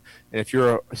Deutschmark. And if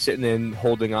you're sitting in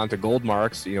holding on to gold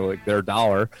marks, like their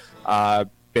dollar,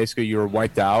 basically you were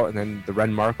wiped out. And then the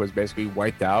Ren mark was basically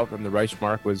wiped out. And the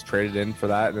Reichsmark was traded in for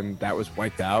that. And that was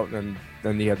wiped out. And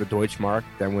then you had the Deutschmark,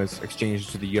 then was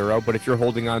exchanged to the euro. But if you're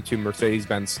holding on to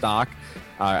Mercedes-Benz stock,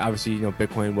 obviously,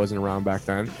 Bitcoin wasn't around back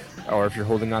then. Or if you're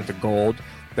holding on to gold,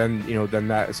 then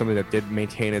that is something that did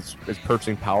maintain its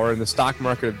purchasing power. In the stock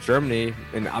market of Germany,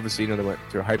 and obviously they went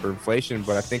through hyperinflation,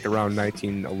 but I think around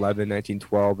 1911,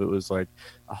 1912, it was like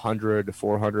 100 to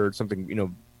 400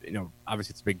 something.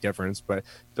 Obviously it's a big difference, but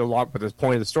the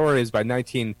point of the story is by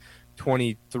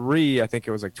 1923, I think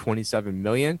it was like 27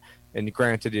 million. And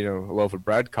granted, a loaf of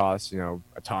bread costs a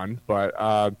ton,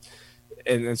 but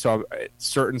and so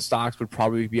certain stocks would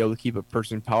probably be able to keep a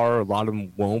purchasing power. A lot of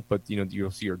them won't, but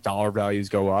you'll see your dollar values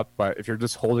go up. But if you're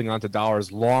just holding on to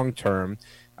dollars long term,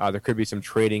 there could be some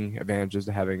trading advantages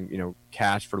to having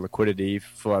cash for liquidity.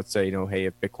 For let's say hey,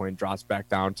 if Bitcoin drops back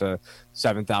down to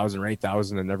 7,000 or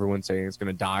 8,000, and everyone's saying it's going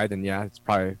to die, then yeah,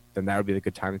 then that would be a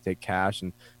good time to take cash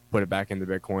and put it back into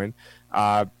Bitcoin.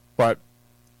 But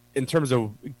in terms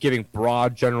of giving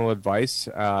broad general advice,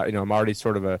 I'm already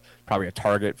sort of probably a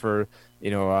target for,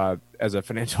 as a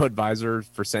financial advisor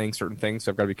for saying certain things.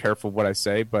 So I've got to be careful of what I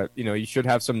say, but you should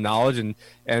have some knowledge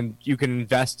and you can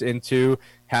invest into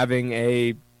having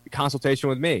a consultation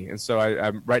with me. And so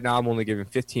I'm right now I'm only giving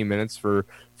 15 minutes for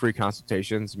free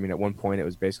consultations. I mean, at one point it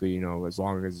was basically, as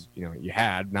long as, you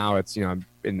had. Now it's, I'm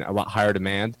in a lot higher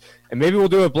demand. And maybe we'll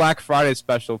do a Black Friday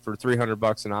special for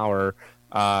 $300 an hour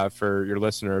for your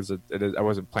listeners. I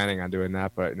wasn't planning on doing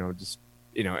that, but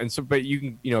and so, but you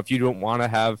can, if you don't want to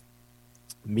have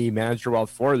me manage your wealth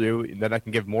for you, then I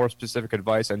can give more specific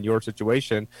advice on your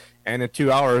situation. And in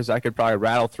 2 hours, I could probably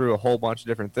rattle through a whole bunch of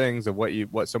different things of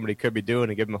what somebody could be doing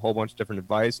and give them a whole bunch of different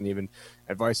advice and even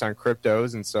advice on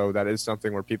cryptos. And so that is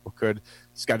something where people could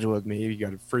schedule with me. You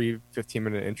got a free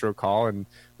 15-minute intro call, and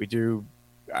we do,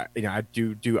 I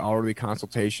do hourly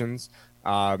consultations.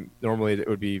 Normally it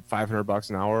would be $500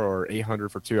 an hour or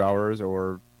 $800 for 2 hours,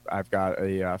 or I've got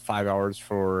a 5 hours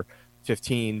for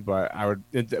 15. But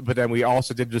then we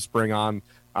also did just bring on,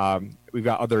 we've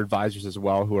got other advisors as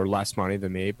well who are less money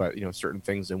than me, but certain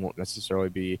things they won't necessarily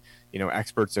be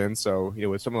experts in. So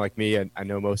with someone like me, I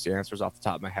know most of the answers off the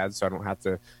top of my head, so I don't have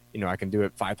to I can do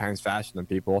it 5 times faster than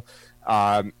people.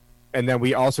 And then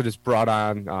we also just brought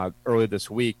on earlier this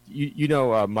week,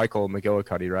 Michael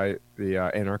McGillicuddy, right?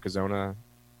 The Anarchizona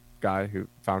guy who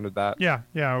founded that. Yeah,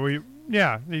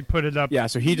 he put it up. Yeah,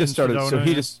 so he just started.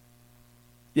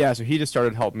 Yeah, so he just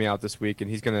started helping me out this week, and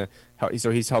he's gonna help.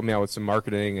 So he's helped me out with some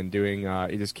marketing and doing.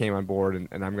 He just came on board, and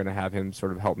I'm gonna have him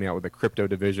sort of help me out with the crypto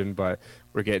division. But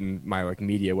we're getting my like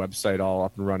media website all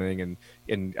up and running,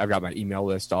 and I've got my email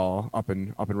list all up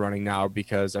and running now,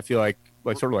 because I feel like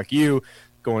sort of like you,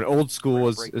 going old school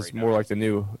is more like the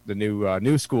new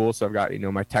school. So I've got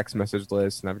my text message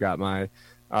list, and I've got my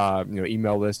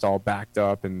email list all backed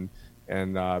up, and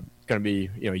going to be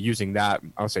using that.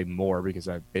 I'll say more, because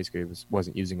I basically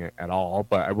wasn't using it at all,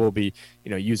 but I will be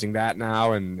using that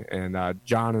now. And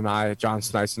John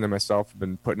Snyson and myself have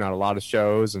been putting out a lot of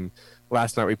shows, and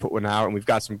last night we put one out, and we've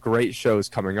got some great shows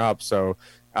coming up. So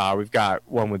we've got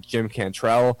one with Jim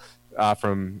Cantrell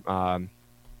from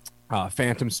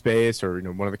Phantom Space, or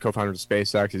one of the co-founders of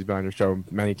SpaceX. He's been on your show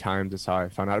many times. That's how I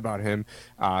found out about him.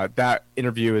 That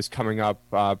interview is coming up.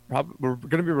 We're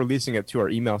going to be releasing it to our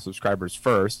email subscribers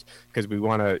first, because we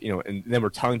want to, and then we're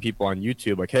telling people on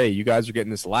YouTube, like, hey, you guys are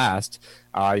getting this last.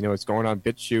 It's going on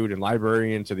BitChute and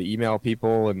Library to the email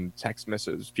people and text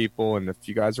message people. And if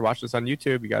you guys are watching this on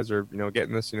YouTube, you guys are,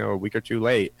 getting this, a week or two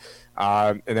late.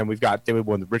 And then we've got David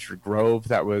one with Richard Grove.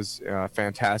 That was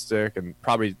fantastic, and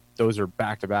probably those are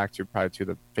back-to-back to probably two of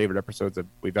the favorite episodes that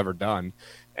we've ever done.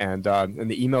 And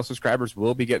the email subscribers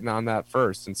will be getting on that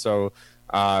first. And so,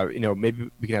 maybe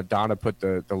we can have Donna put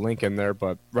the link in there.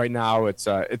 But right now it's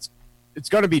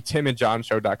going to be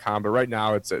timandjohnshow.com. But right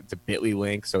now it's a bit.ly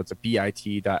link. So it's a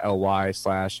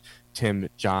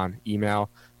bit.ly/TimJohn email.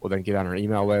 We'll then get on our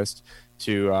email list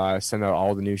to send out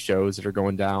all the new shows that are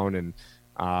going down. And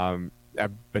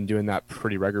I've been doing that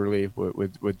pretty regularly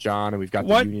with John, and we've got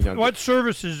the union. What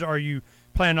services are you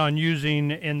planning on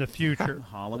using in the future?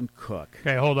 Holland Cook.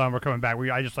 Okay, hold on. We're coming back.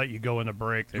 I just let you go in the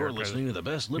break. You're listening to the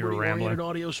best Liberty-oriented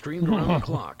audio streamed around the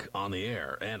clock, on the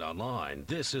air and online.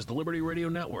 This is the Liberty Radio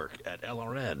Network at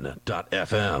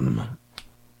LRN.FM.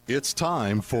 It's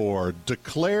time for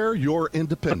Declare Your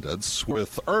Independence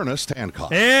with Ernest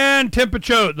Hancock. And Tim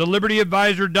Picciott, the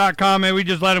libertyadvisor.com, and we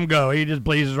just let him go. He just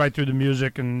blazes right through the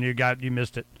music, and you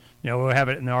missed it. We'll have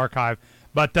it in the archive.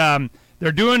 But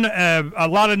they're doing a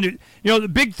lot of new, the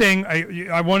big thing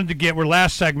I wanted to get, we're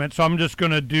last segment, so I'm just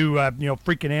going to do,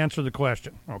 freaking answer the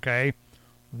question, okay?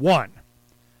 1,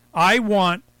 I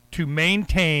want to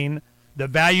maintain the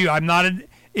value. I'm not an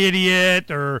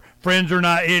idiot, or friends are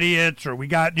not idiots, or we've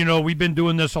been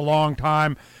doing this a long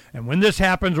time, and when this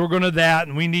happens, we're going to that,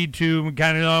 and we need to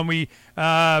bet on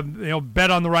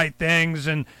the right things,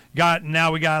 and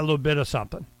now we got a little bit of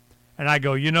something. And I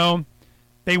go,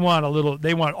 they want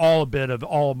all a bit of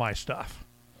all of my stuff.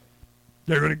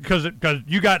 They're going to, because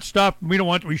you got stuff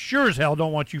we sure as hell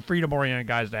don't want you freedom oriented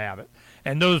guys to have it.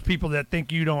 And those people that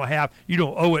think you don't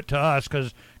owe it to us,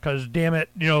 because damn it,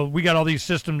 we got all these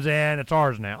systems in, it's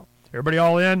ours now. Everybody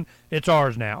all in, it's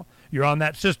ours now. You're on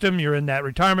that system, you're in that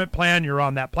retirement plan, you're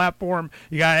on that platform.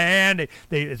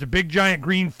 It's a big giant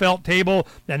green felt table,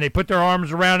 and they put their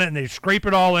arms around it and they scrape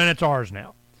it all in, it's ours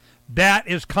now. That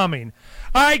is coming.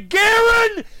 I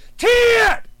guarantee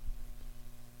it.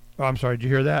 Oh, I'm sorry, did you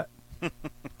hear that?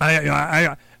 I'm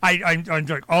like,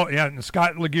 oh yeah, and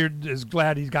Scott Laguerre is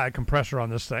glad he's got a compressor on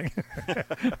this thing.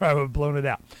 I would have blown it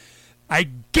out. I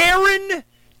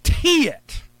guarantee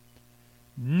it.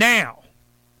 Now,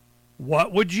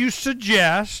 what would you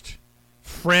suggest,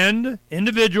 friend,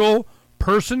 individual,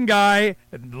 person, guy,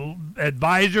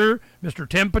 advisor, Mr.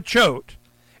 Tim Picciott,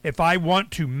 if I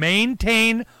want to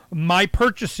maintain my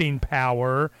purchasing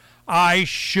power, I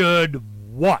should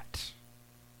what?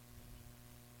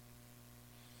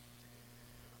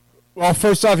 Well,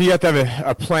 first off, you have to have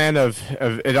a plan of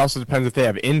it. Also depends if they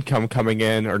have income coming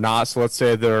in or not. So let's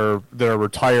say they're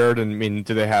retired, and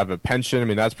do they have a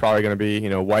pension? That's probably going to be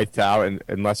wiped out, and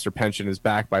unless their pension is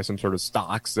backed by some sort of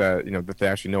stocks that that they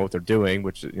actually know what they're doing,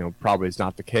 which probably is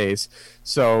not the case.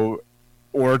 So,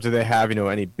 or do they have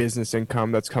any business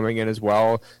income that's coming in as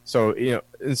well? So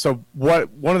and so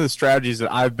one of the strategies that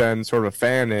I've been sort of a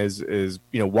fan is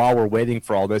while we're waiting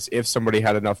for all this, if somebody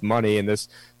had enough money, and this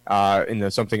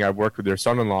something I've worked with their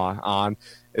son-in-law on,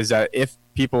 is that if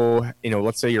people,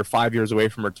 let's say you're 5 years away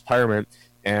from retirement,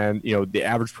 and the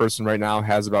average person right now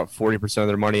has about 40% of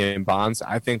their money in bonds.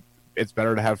 I think it's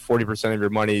better to have 40% of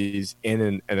your money in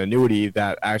an annuity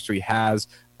that actually has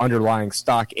underlying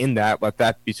stock in that. Let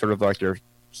that be sort of like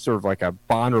a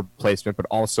bond replacement, but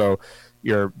also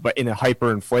but in a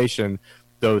hyperinflation,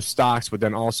 those stocks would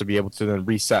then also be able to then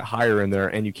reset higher in there,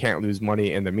 and you can't lose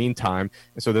money in the meantime.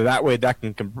 And so that way that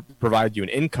can provide you an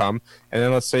income. And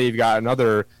then let's say you've got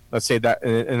let's say that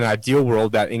in an ideal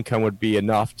world, that income would be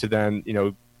enough to then,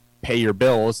 pay your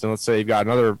bills. And let's say you've got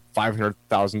another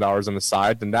 $500,000 on the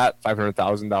side, then that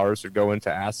 $500,000 would go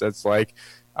into assets like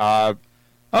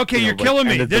Okay, you're killing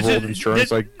me. This is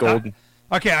insurance, like gold.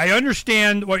 Okay, I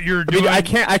understand what you're doing. I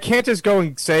can't just go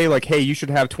and say like, hey, you should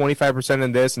have 25%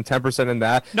 in this and 10% in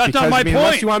that. That's not my point.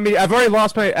 Unless you want me, I've already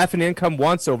lost my effing income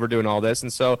once over doing all this,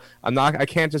 and so I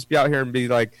can't just be out here and be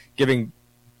like giving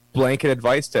blanket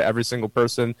advice to every single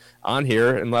person on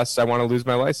here unless I want to lose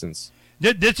my license.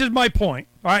 This is my point.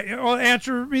 All right, well,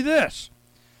 answer me this.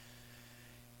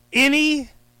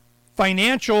 Any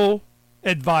financial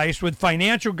advice with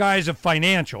financial guys of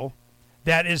financial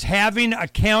that is having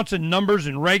accounts and numbers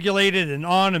and regulated and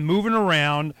on and moving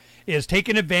around is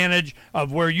taking advantage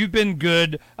of where you've been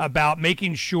good about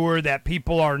making sure that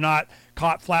people are not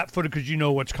caught flat-footed because you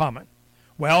know what's coming.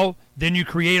 Well, then you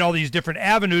create all these different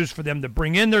avenues for them to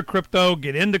bring in their crypto,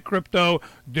 get into crypto,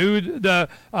 do the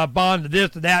bond,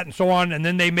 this, that, and so on, and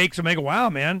then they make some, they go,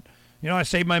 wow, man, I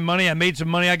saved my money, I made some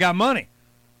money, I got money.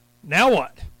 Now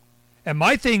what? And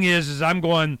my thing is I'm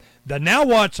going, the now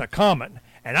what's a coming.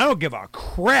 And I don't give a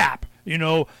crap,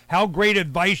 how great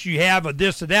advice you have of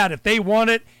this or that. If they want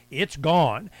it, it's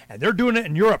gone. And they're doing it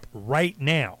in Europe right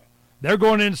now. They're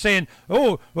going in and saying,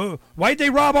 why'd they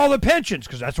rob all the pensions?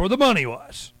 Because that's where the money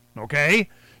was. Okay?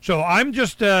 So I'm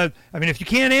just, if you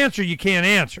can't answer, you can't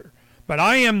answer. But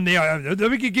I am let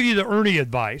me give you the Ernie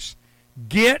advice.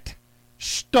 Get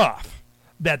stuff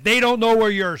that they don't know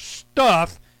where your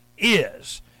stuff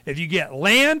is. If you get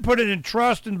land, put it in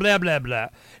trust and blah, blah, blah.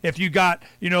 If you got,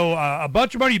 a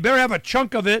bunch of money, you better have a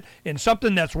chunk of it in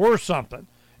something that's worth something.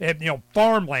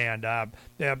 Farmland,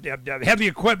 heavy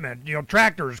equipment,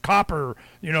 tractors, copper,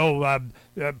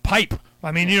 pipe.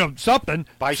 Something.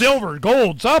 Silver,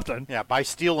 gold, something. Yeah, buy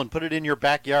steel and put it in your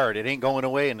backyard. It ain't going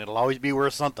away, and it'll always be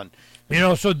worth something.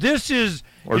 So this is...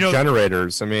 Or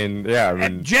generators.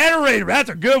 Generator, that's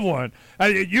a good one.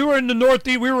 You were in the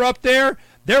Northeast, we were up there.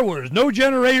 There was no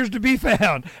generators to be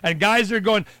found, and guys are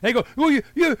going. They go, well,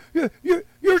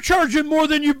 you're charging more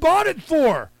than you bought it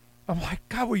for. I'm like,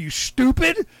 God, were you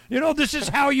stupid? This is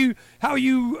how you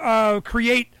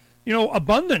create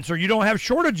abundance, or you don't have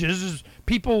shortages. Is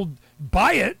people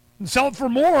buy it and sell it for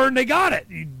more, and they got it.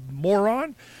 You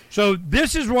moron. So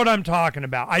this is what I'm talking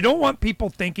about. I don't want people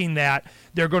thinking that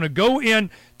they're going to go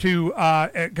in to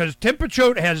because Tim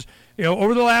Picciott has.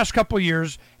 Over the last couple of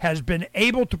years, has been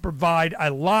able to provide a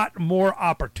lot more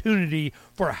opportunity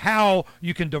for how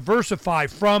you can diversify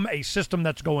from a system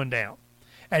that's going down.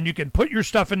 And you can put your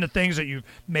stuff into things that you've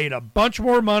made a bunch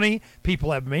more money,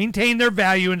 people have maintained their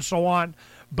value and so on.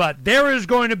 But there is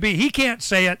going to be, he can't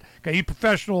say it, because he's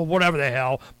professional, whatever the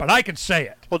hell, but I can say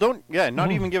it. Well,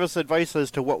 not even give us advice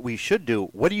as to what we should do.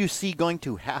 What do you see going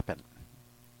to happen?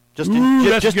 Just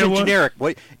in generic,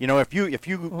 if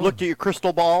you looked at your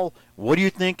crystal ball, what do you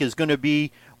think is going to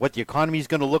be what the economy is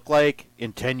going to look like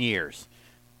in 10 years?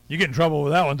 You get in trouble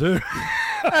with that one too.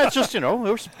 It's just it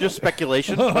was just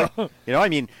speculation.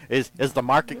 Is the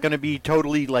market going to be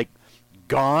totally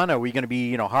gone? Are we going to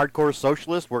be hardcore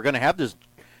socialist? We're going to have this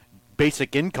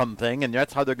basic income thing, and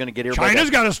that's how they're going to get everybody. China's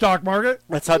got a stock market.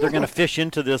 That's how they're going to fish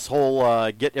into this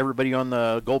whole get everybody on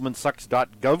the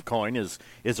GoldmanSachs.gov coin. Is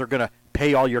they're going to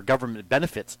pay all your government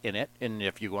benefits in it, and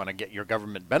if you want to get your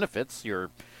government benefits, your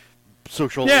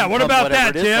social income, what about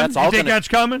that, Tim? You think that's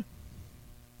coming?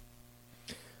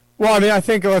 Well, I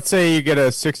think let's say you get a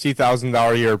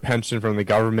 $60,000 a year pension from the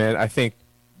government. I think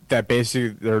that basically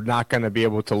they're not going to be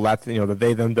able to let the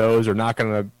they them those are not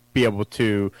going to be able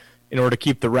to. In order to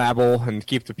keep the rabble and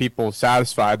keep the people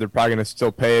satisfied, they're probably going to still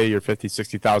pay your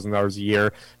 $50,000-$60,000 a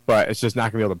year, but it's just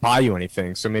not going to be able to buy you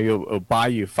anything. So maybe it'll buy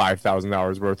you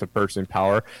 $5,000 worth of purchasing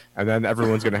power, and then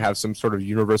everyone's going to have some sort of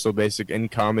universal basic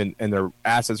income, and their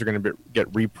assets are going to get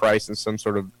repriced in some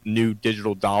sort of new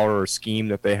digital dollar or scheme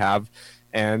that they have.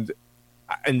 And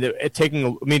it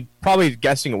taking, probably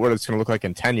guessing at what it's going to look like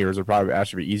in 10 years would probably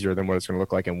actually be easier than what it's going to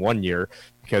look like in 1 year,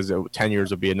 because 10 years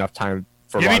will be enough time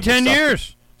for Give me 10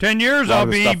 years. 10 years, I'll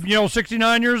be,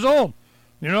 69 years old.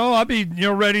 I'll be,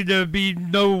 ready to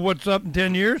know what's up in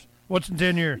 10 years. What's in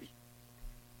 10 years?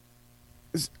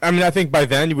 I think by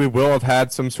then we will have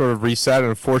had some sort of reset.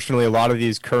 Unfortunately, a lot of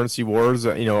these currency wars,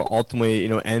 ultimately,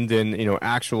 end in,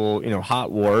 actual,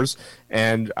 hot wars.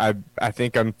 And I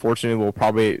think, unfortunately,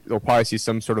 they'll probably see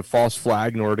some sort of false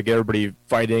flag in order to get everybody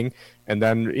fighting. And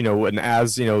then, and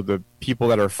as, the people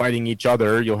that are fighting each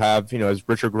other, you'll have, as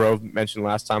Richard Grove mentioned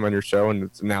last time on your show, and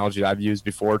it's an analogy that I've used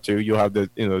before too, you'll have the,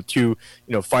 two,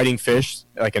 fighting fish,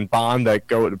 like in Bond, that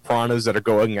go to piranhas that are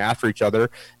going after each other.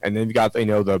 And then you've got, the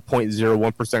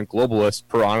 0.01% globalist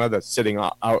piranha that's sitting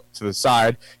out to the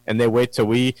side, and they wait till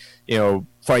we,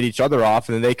 fight each other off,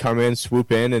 and then they come in,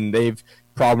 swoop in, and they've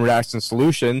problem, reaction,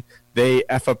 solution. they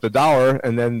F up the dollar,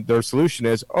 and then their solution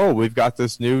is, oh, we've got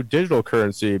this new digital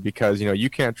currency because, you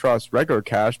can't trust regular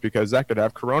cash because that could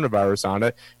have coronavirus on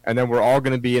it. And then we're all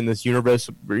going to be in this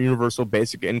universal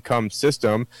basic income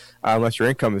system unless your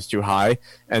income is too high.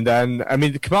 And then,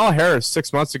 Kamala Harris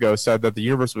 6 months ago said that the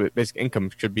universal basic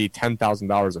income should be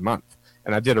 $10,000 a month.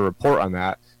 And I did a report on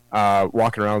that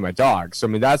walking around with my dog. So,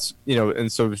 that's,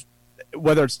 and so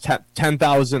whether it's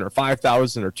 10,000 or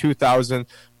 5,000 or 2,000,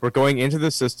 we're going into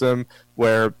the system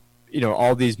where,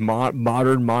 all these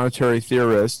modern monetary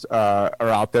theorists are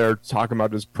out there talking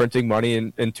about just printing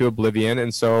money into oblivion.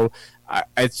 And so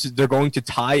they're going to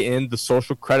tie in the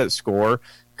social credit score,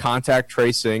 contact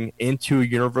tracing into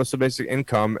universal basic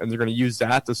income, and they're going to use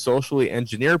that to socially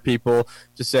engineer people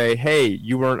to say, hey,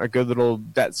 you weren't a good little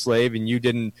debt slave and you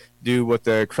didn't do what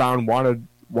the crown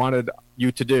wanted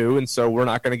you to do, and so we're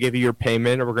not going to give you your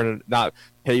payment, or we're going to not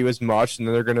pay you as much. And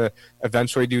then they're going to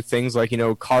eventually do things like,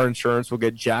 car insurance will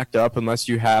get jacked up unless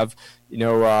you have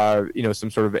some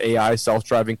sort of AI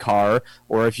self-driving car,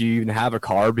 or if you even have a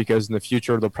car, because in the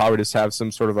future they'll probably just have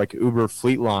some sort of like Uber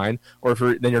fleet line, or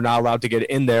then you're not allowed to get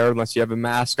in there unless you have a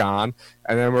mask on.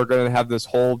 And then we're going to have this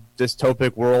whole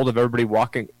dystopic world of everybody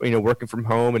working from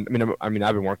home. And I've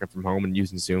been working from home and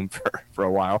using Zoom for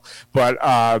a while, but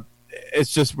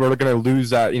it's just we're going to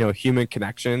lose that human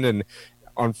connection. And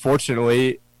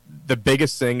unfortunately, the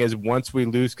biggest thing is once we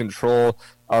lose control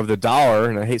of the dollar,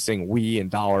 and I hate saying we and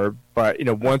dollar, but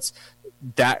once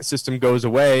that system goes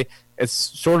away, it's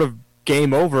sort of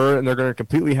game over, and they're going to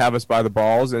completely have us by the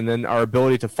balls. And then our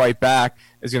ability to fight back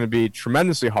is going to be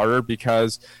tremendously harder,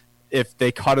 because if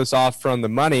they cut us off from the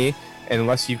money, and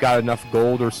unless you've got enough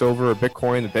gold or silver or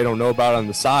Bitcoin that they don't know about on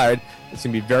the side, it's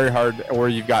going to be very hard. Or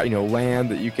you've got, land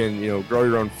that you can, grow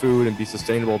your own food and be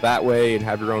sustainable that way and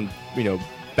have your own,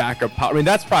 backup power.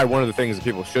 That's probably one of the things that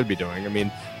people should be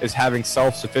doing. Is having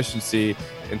self-sufficiency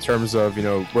in terms of,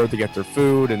 where to get their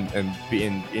food, and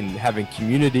being in having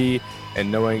community and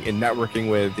knowing and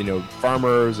networking with,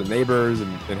 farmers and neighbors,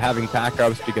 and having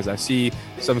backups, because I see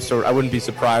I wouldn't be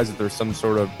surprised if there's some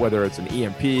sort of, whether it's an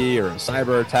EMP or a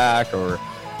cyber attack or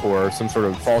some sort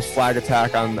of false flag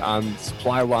attack on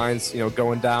supply lines,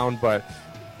 going down. But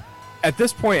at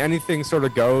this point, anything sort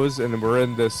of goes, and we're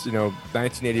in this,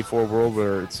 1984 world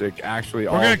where it's like actually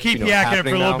all. We're going to keep yakking it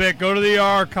for a little bit. Go to the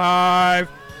archive.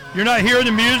 You're not hearing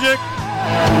the music?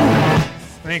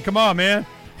 Come on, man.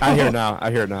 I hear it now.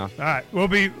 All right,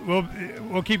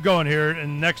 we'll keep going here.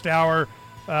 In the next hour,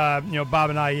 Bob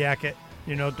and I yak it.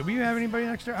 Do we have anybody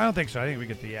next hour? I don't think so. I think we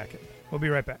get the yak it. We'll be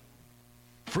right back.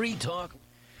 Free talk.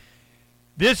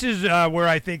 This is where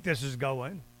I think this is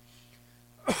going.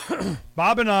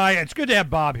 Bob and I, it's good to have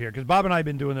Bob here, because Bob and I have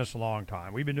been doing this a long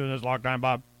time. We've been doing this a long time,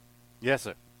 Bob. Yes,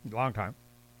 sir. A long time.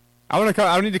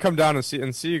 I need to come down and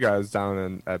see you guys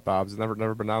down at Bob's. I've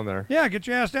never been down there. Yeah, get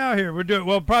your ass down here. We're doing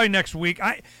probably next week.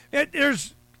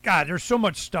 There's so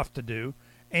much stuff to do,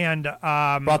 and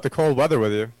brought the cold weather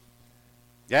with you.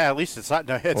 Yeah, at least it's not.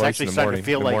 It's actually starting to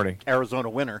feel like Arizona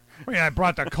winter. Well, yeah, I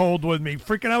brought the cold with me.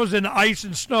 Freaking, I was in ice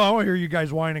and snow. I hear you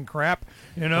guys whining crap.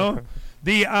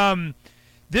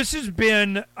 This has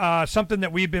been something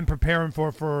that we've been preparing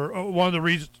for one of the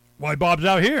reasons why Bob's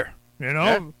out here.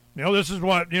 Yeah. This is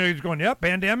what he's going. Yep,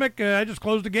 pandemic. I just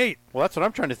closed the gate. Well, that's what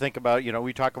I'm trying to think about.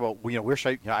 We talk about.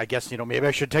 I guess maybe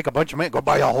I should take a bunch of money, go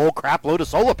buy a whole crap load of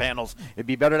solar panels. It'd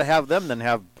be better to have them than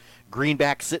have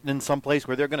greenback sitting in some place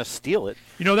where they're going to steal it.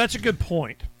 That's a good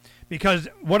point, because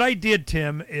what I did,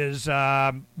 Tim, is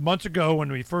months ago when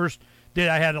we first did,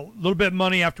 I had a little bit of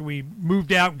money after we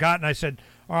moved out and I said,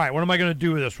 all right, what am I going to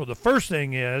do with this? Well, the first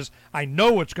thing is I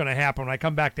know what's going to happen when I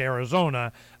come back to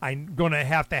Arizona. I'm going to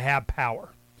have power.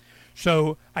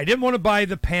 So I didn't want to buy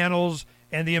the panels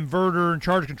and the inverter and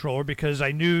charge controller, because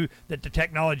I knew that the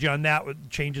technology on that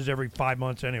changes every 5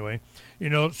 months anyway.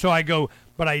 So I go,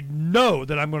 but I know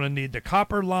that I'm going to need the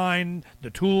copper line, the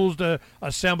tools to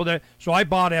assemble that. So I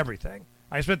bought everything.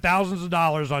 I spent thousands of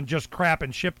dollars on just crap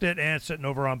and shipped it, and it's sitting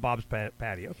over on Bob's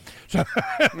patio. So,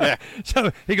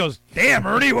 so he goes, damn,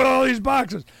 Ernie, what are all these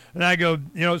boxes? And I go,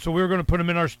 so we were going to put them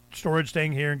in our storage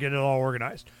thing here and get it all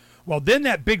organized. Well, then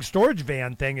that big storage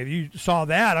van thing, if you saw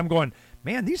that, I'm going,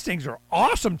 man, these things are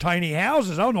awesome tiny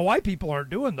houses. I don't know why people aren't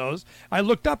doing those. I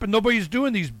looked up, and nobody's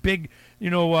doing these big, you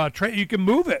can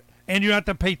move it. And you don't have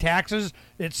to pay taxes.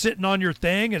 It's sitting on your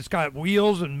thing. It's got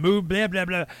wheels and move, blah, blah,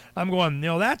 blah. I'm going,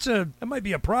 that might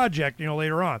be a project,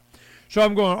 later on. So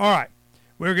I'm going, all right,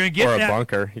 we're going to get that. Or a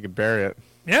bunker. You can bury it.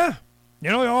 Yeah.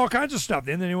 All kinds of stuff.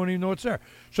 And then you won't even know it's there.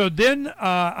 So then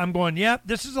I'm going,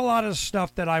 this is a lot of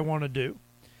stuff that I want to do.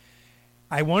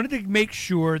 I wanted to make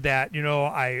sure that,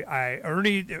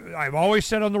 Ernie, I've always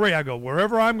said on the radio, I go,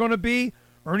 wherever I'm going to be,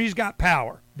 Ernie's got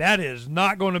power. That is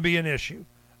not going to be an issue.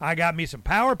 I got me some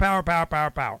power.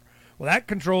 Well, that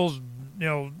controls,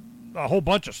 a whole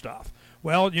bunch of stuff.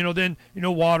 Well, then,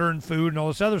 water and food and all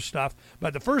this other stuff.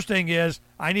 But the first thing is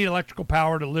I need electrical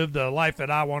power to live the life that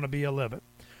I want to be living.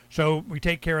 So we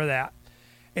take care of that.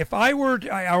 If I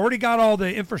already got all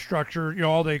the infrastructure,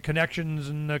 all the connections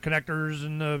and the connectors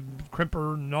and the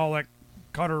crimper and all that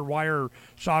cutter, wire,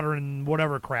 solder, and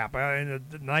whatever crap. And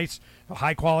the nice,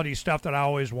 high-quality stuff that I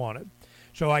always wanted.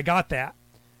 So I got that.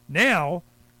 Now,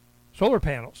 solar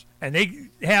panels. And they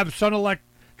have Sun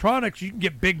Electronics. You can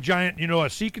get big, giant, a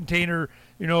sea container,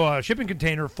 a shipping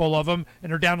container full of them,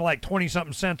 and they're down to like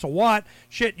 20-something cents a watt.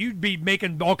 Shit, you'd be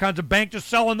making all kinds of bank just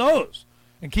selling those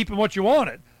and keeping what you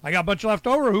wanted. I got a bunch left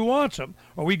over. Who wants them?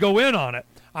 Or we go in on it.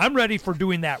 I'm ready for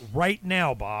doing that right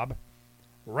now, Bob.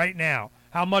 Right now.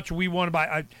 How much we want to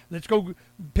buy. Let's go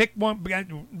pick one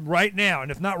right now.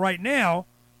 And if not right now,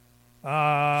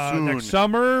 next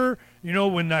summer,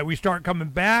 when we start coming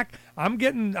back, I'm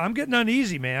getting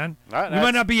uneasy, man. We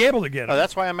might not be able to get it.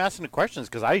 That's why I'm asking the questions,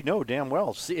 because I know damn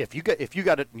well. See, if you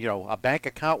got a bank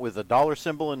account with a dollar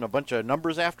symbol and a bunch of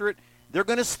numbers after it, they're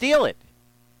going to steal it.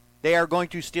 They are going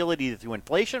to steal it either through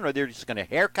inflation, or they're just going to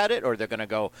haircut it, or they're going to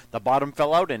go, the bottom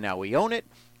fell out and now we own it,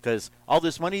 because all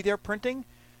this money they're printing,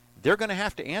 they're going to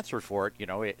have to answer for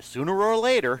it, sooner or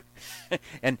later.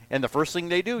 and the first thing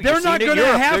they do, they're not going to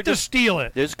have to steal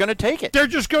it. They're just going to take it. They're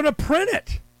just going to print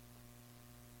it.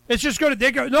 It's just going to. They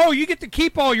go, no, you get to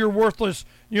keep all your worthless,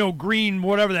 green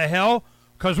whatever the hell,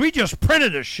 because we just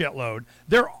printed a shitload.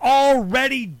 They're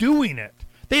already doing it.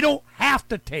 They don't have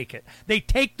to take it. They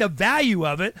take the value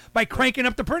of it by cranking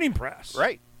up the printing press.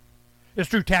 Right. It's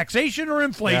through taxation or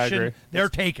inflation. They're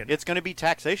taking it. It's going to be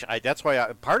taxation. That's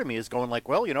why part of me is going like,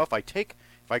 well, if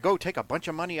I go take a bunch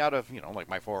of money out of, like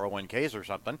my 401ks or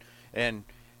something, and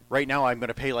right now I'm going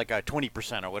to pay like a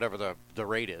 20% or whatever the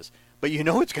rate is. But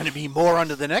it's going to be more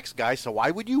under the next guy, so why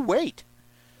would you wait?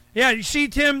 Yeah, you see,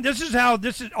 Tim, this is all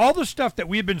the stuff that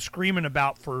we've been screaming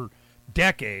about for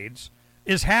decades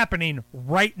is happening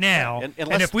right now. And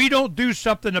if we don't do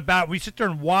something about it, we sit there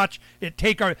and watch it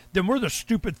then we're the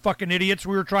stupid fucking idiots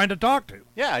we were trying to talk to.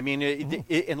 Yeah, I mean,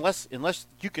 unless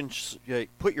you can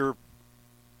put your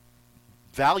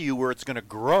value where it's going to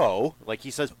grow, like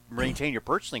he says, maintain your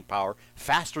purchasing power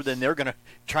faster than they're going to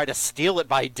try to steal it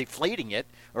by deflating it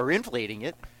or inflating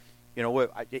it.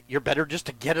 You're better just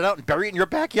to get it out and bury it in your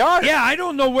backyard. Yeah, I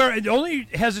don't know where. The only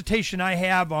hesitation I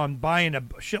have on buying a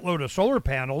shitload of solar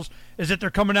panels is that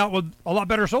they're coming out with a lot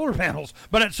better solar panels.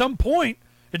 But at some point,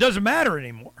 it doesn't matter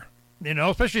anymore.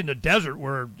 Especially in the desert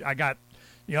where I got,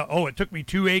 it took me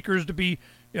 2 acres to be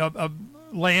a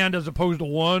land as opposed to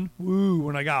 1. Woo,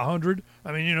 when I got 100.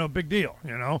 I mean, big deal,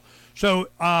 So,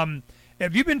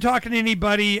 have you been talking to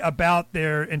anybody about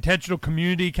their intentional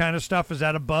community kind of stuff? Is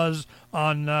that a buzz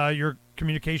on your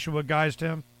communication with guys,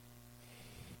 Tim?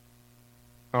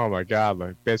 Oh my God!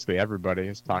 Like basically everybody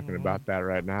is talking about that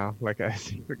right now. Like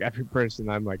every person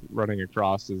I'm like running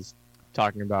across is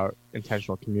talking about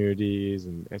intentional communities,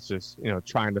 and it's just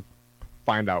trying to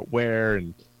find out where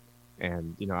and I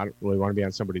don't really want to be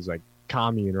on somebody's like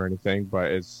commune or anything,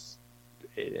 but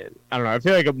I don't know. I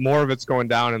feel like more of it's going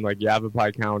down in like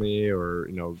Yavapai County or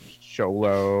Show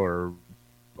Low or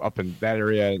up in that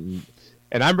area,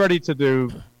 and I'm ready to do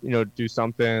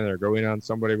something or go in on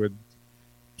somebody with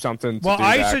something. Well,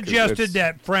 I suggested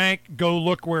that Frank go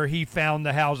look where he found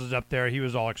the houses up there. He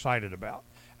was all excited about.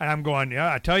 And I'm going,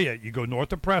 yeah, I tell you, you go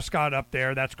north of Prescott up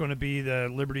there, that's going to be the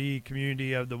Liberty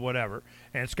community of the whatever.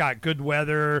 And it's got good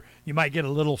weather. You might get a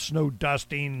little snow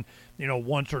dusting,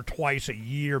 once or twice a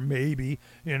year maybe,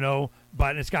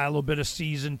 but it's got a little bit of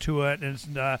season to it. And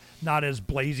it's not as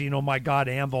blazing, oh my God,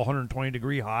 Anvil, 120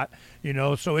 degree hot,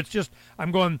 So it's just,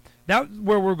 I'm going, that's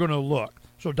where we're going to look.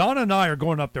 So Donna and I are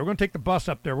going up there. We're going to take the bus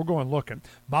up there. We're going looking.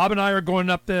 Bob and I are going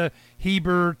up to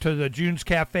Heber to the June's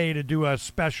Cafe to do a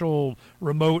special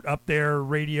remote up there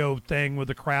radio thing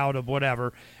with a crowd of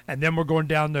whatever. And then we're going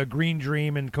down to Green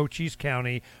Dream in Cochise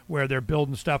County where they're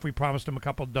building stuff. We promised them a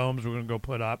couple of domes we're going to go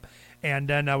put up. And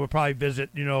then we'll probably visit,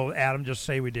 Adam, just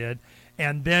say we did.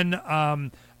 And then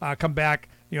come back,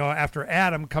 after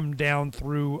Adam, come down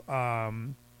through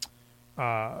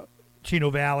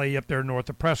Chino Valley up there north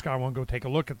of Prescott. I want to go take a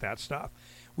look at that stuff.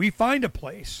 We find a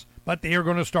place, but they are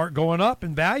going to start going up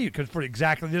in value because for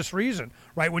exactly this reason.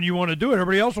 Right when you want to do it,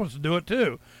 everybody else wants to do it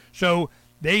too. So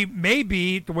They may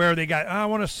be to where they got, I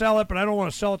want to sell it, but I don't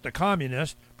want to sell it to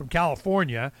communists from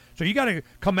California. So you got to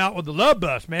come out with the love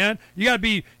bus, man. You got to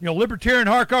be, libertarian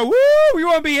hardcore. Woo! We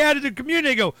want to be added to the community.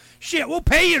 They go, shit, we'll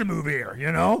pay you to move here,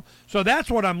 So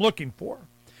that's what I'm looking for.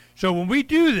 So when we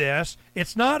do this,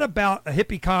 it's not about a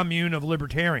hippie commune of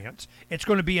libertarians. It's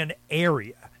going to be an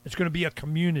area. It's going to be a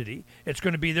community. It's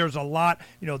going to be, there's a lot,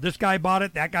 this guy bought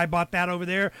it, that guy bought that over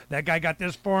there, that guy got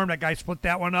this for him, that guy split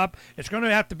that one up. It's going to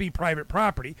have to be private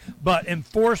property, but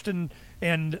enforced and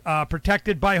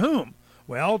protected by whom?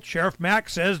 Well, Sheriff Mack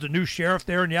says the new sheriff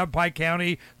there in Yavapai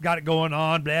County got it going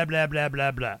on, blah, blah, blah,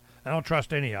 blah, blah. I don't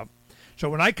trust any of them. So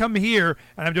when I come here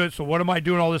and I'm doing, so what am I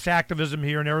doing all this activism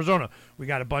here in Arizona? We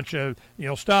got a bunch of,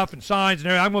 stuff and signs and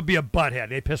everything. I'm going to be a butthead.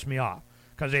 They piss me off.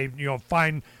 Because they,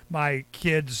 fine my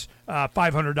kids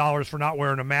 $500 for not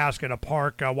wearing a mask in a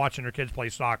park watching their kids play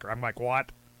soccer. I'm like,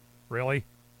 what? Really?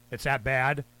 It's that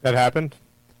bad? That happened?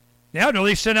 Yeah, no,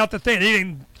 they sent out the thing. They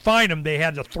didn't fine them. They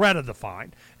had the threat of the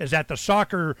fine. Is that the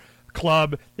soccer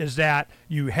club is that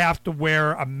you have to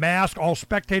wear a mask. All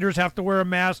spectators have to wear a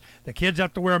mask. The kids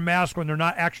have to wear a mask when they're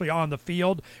not actually on the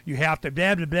field. You have to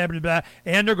blah, blah, blah, blah, blah.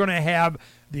 And they're going to have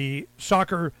the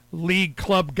soccer league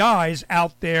club guys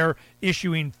out there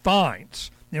issuing fines,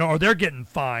 or they're getting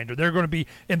fined, or they're going to be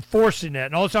enforcing it.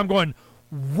 And all of a sudden I'm going,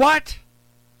 what?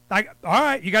 All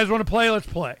right, you guys want to play? Let's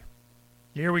play.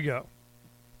 Here we go.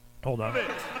 Hold on.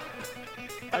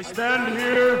 I stand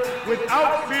here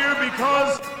without fear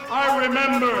because I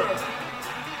remember.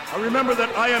 I remember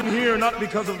that I am here not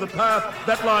because of the path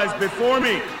that lies before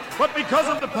me, but because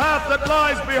of the path that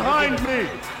lies behind me.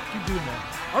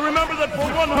 I remember that for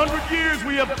 100 years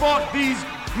we have fought these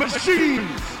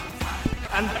machines.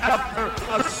 And after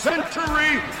a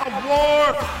century of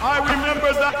war, I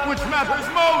remember that which matters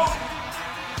most.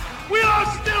 We are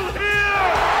still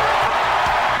here!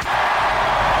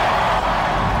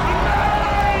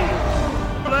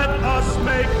 Let us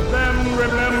make them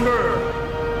remember.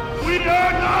 We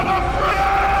are not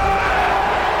afraid!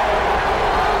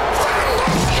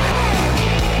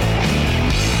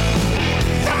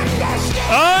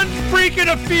 Unfreaking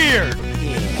afeared,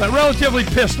 but relatively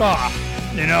pissed off.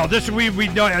 This we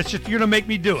know. It's just you're gonna make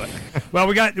me do it. Well,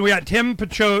 we got Tim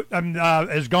Picciott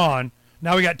is gone.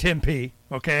 Now we got Tim P.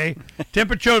 Okay, Tim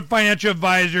Picciott, financial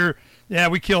advisor. Yeah,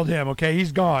 we killed him, okay?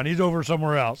 He's gone. He's over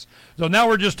somewhere else. So now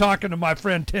we're just talking to my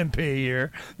friend Tim P.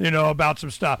 here, about some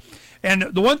stuff. And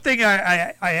the one thing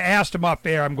I asked him up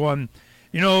there, I'm going,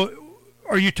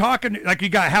 are you talking, like you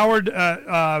got Howard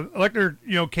Elector,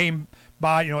 came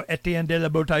by, Etienne de la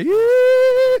Bouteille.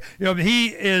 He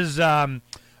is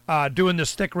doing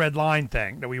this thick red line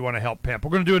thing that we want to help pimp.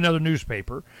 We're going to do another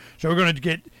newspaper. So we're going to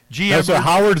get GM. That's what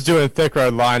Howard's doing, thick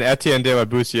red line. Etienne de la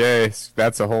Boussier,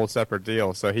 that's a whole separate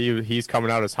deal. So he's coming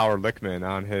out as Howard Lickman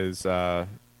on his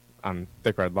on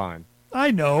thick red line.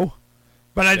 I know,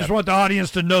 but I just want the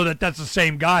audience to know that that's the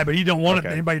same guy. But he don't want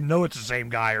anybody to know it's the same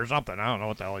guy or something. I don't know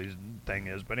what the hell his thing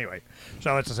is, but anyway,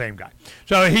 so it's the same guy.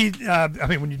 So he,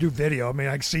 when you do video, I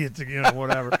can see it,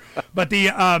 whatever. But the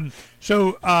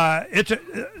it's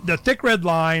the thick red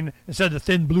line instead of the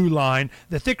thin blue line.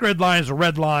 The thick red line is a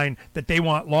red line that they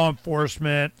want law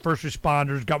enforcement, first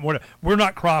responders, government. We're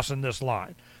not crossing this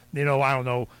line. I don't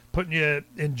know, putting you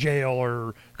in jail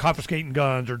or confiscating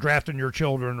guns or drafting your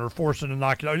children or forcing to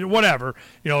knock you out, whatever.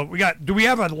 Do we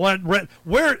have a red,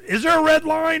 where, is there a red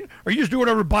line? Or you just do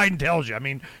whatever Biden tells you?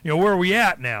 Where are we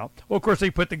at now? Well, of course,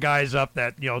 they put the guys up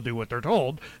that, do what they're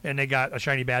told, and they got a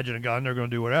shiny badge and a gun, they're going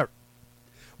to do whatever.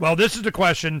 Well, this is the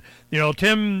question.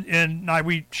 Tim and I,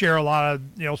 we share a lot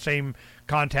of, same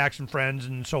contacts and friends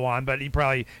and so on, but he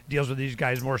probably deals with these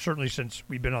guys more, certainly since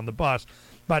we've been on the bus.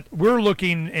 But we're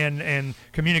looking and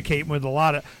communicating with a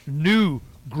lot of new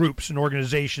groups and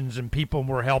organizations and people, and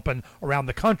we're helping around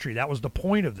the country. That was the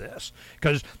point of this,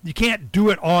 because you can't do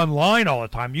it online all the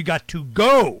time. You got to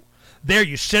go there.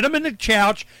 You sit them in the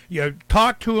couch, you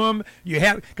talk to them,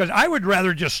 because I would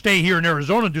rather just stay here in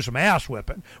Arizona and do some ass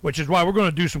whipping, which is why we're going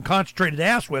to do some concentrated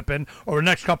ass whipping over the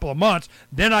next couple of months.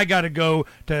 Then I got to go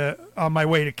on my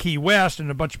way to Key West and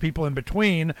a bunch of people in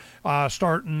between,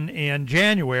 starting in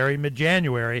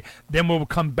mid-January. Then we'll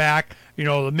come back,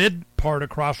 the mid part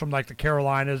across from like the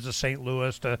Carolinas to St.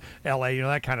 Louis to LA,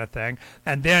 that kind of thing.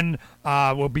 And then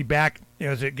we'll be back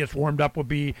as it gets warmed up. We'll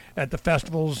be at the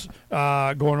festivals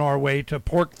going our way to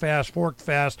Fork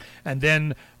Fest, and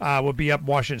then we'll be up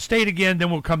Washington State again.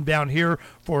 Then we'll come down here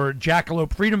for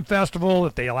Jackalope Freedom Festival,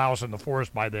 if they allow us in the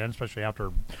forest by then, especially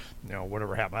after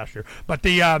whatever happened last year. But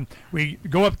we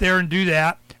go up there and do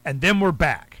that, and then we're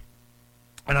back.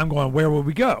 And I'm going, where will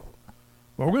we go?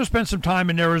 Well, we're going to spend some time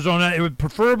in Arizona. It would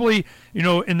preferably,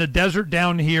 in the desert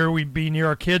down here, we'd be near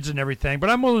our kids and everything.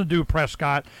 But I'm willing to do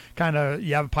Prescott, kind of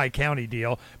Yavapai County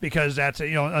deal, because that's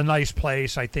a nice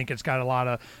place. I think it's got a lot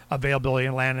of availability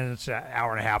in land, and it's an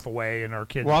hour and a half away, and our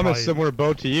kids. Well, I'm a similar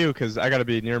boat to you because I got to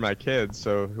be near my kids,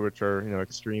 which are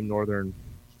extreme northern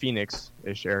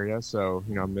Phoenix-ish area. So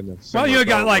I'm in the. Well, you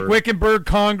got like Wickenburg,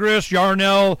 Congress,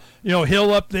 Yarnell,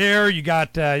 Hill up there. You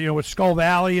got with Skull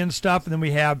Valley and stuff, and then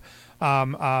we have.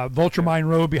 Vulture Mine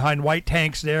Road behind White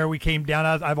Tanks there. We came down.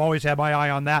 I've always had my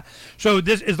eye on that. So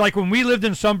this is like when we lived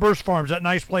in Sunburst Farms, that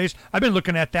nice place. I've been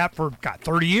looking at that for,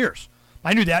 30 years.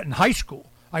 I knew that in high school.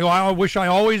 I wish I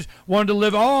always wanted to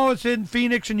live. Oh, it's in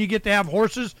Phoenix, and you get to have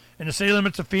horses in the city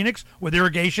limits of Phoenix with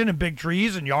irrigation and big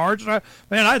trees and yards. Man,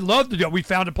 I'd love to do it. We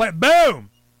found a place. Boom!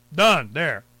 Done.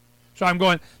 There. So I'm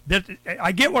going,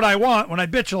 I get what I want when I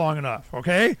bitch long enough,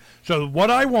 okay? So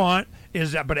what I want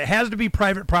is that, but it has to be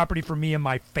private property for me and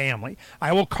my family.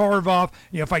 I will carve off,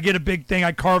 if I get a big thing,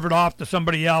 I carve it off to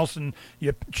somebody else, and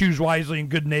you choose wisely and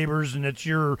good neighbors, and it's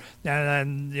your,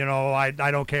 and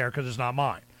I don't care because it's not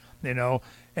mine,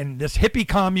 And this hippie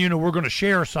commune, we're going to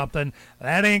share something,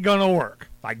 that ain't going to work.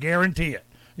 I guarantee it.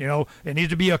 It needs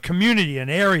to be a community, an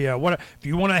area. What if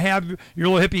you want to have your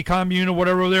little hippie commune or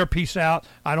whatever there? Peace out.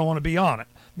 I don't want to be on it.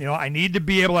 I need to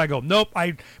be able. I go nope.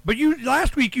 But you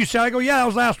last week you said I go yeah that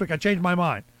was last week. I changed my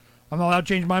mind. I'm not allowed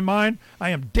to change my mind. I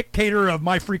am dictator of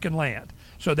my freaking land.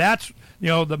 So that's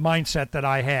the mindset that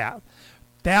I have.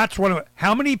 That's what.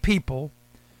 How many people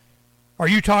are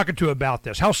you talking to about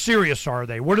this? How serious are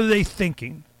they? What are they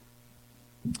thinking?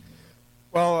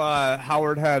 Well,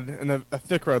 Howard had a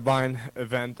Thick Red Line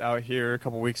event out here a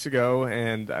couple weeks ago,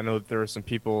 and I know that there were some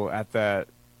people at that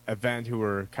event who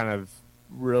were kind of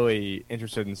really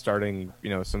interested in starting,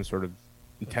 some sort of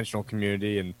intentional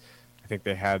community, and I think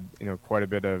they had, quite a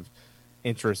bit of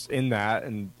interest in that,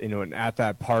 and and at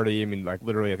that party, like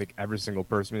literally, I think every single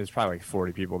person, there's probably like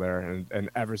 40 people there, and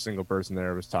every single person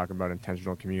there was talking about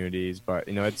intentional communities, but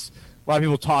it's a lot of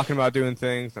people talking about doing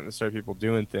things, not necessarily people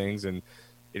doing things, and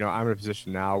I'm in a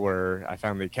position now where I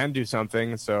finally can do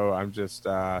something, so I'm just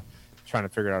trying to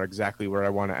figure out exactly where I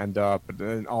want to end up, but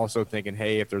then also thinking,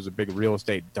 hey, if there's a big real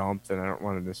estate dump, then I don't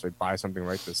want to necessarily buy something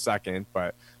right this second,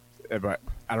 but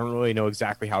I don't really know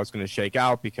exactly how it's going to shake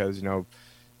out because,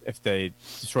 if they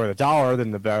destroy the dollar,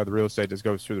 then the value of the real estate just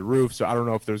goes through the roof. So I don't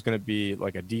know if there's going to be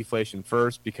like a deflation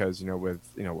first because, with,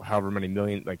 however many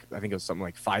million, like I think it was something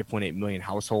like 5.8 million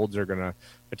households are going to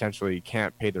potentially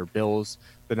can't pay their bills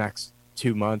the next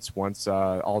 2 months once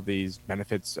all these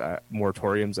benefits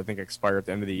moratoriums I think expire at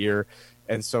the end of the year,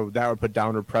 and so that would put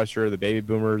downward pressure. The baby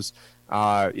boomers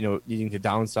needing to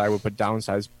downsize would put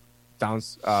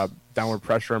downward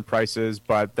pressure on prices,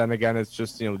 but then again it's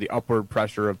just the upward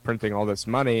pressure of printing all this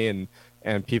money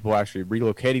and people actually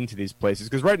relocating to these places,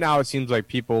 because right now it seems like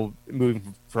people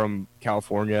moving from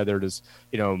California, they're just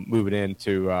moving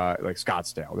into like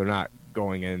Scottsdale. They're not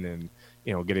going in and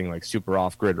getting like super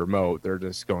off-grid remote. They're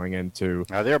just going into.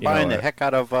 They're buying the heck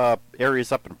out of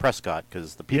areas up in Prescott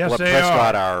because the people up in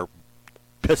Prescott are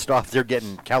pissed off. They're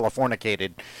getting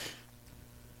Californicated.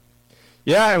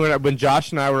 Yeah, and when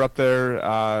Josh and I were up there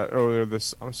earlier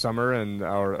this summer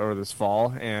or this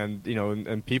fall, and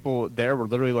and people there were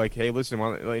literally like, "Hey, listen, I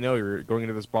want to let you know you're going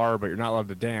into this bar, but you're not allowed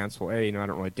to dance." Well, A, I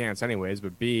don't really dance anyways,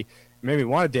 but B, it made me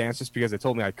want to dance just because they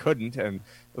told me I couldn't, and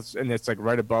it's like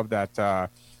right above that.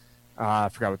 I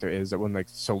forgot what there is, that one like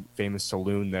so famous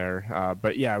saloon there.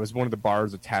 But yeah, it was one of the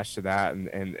bars attached to that, and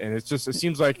it's just it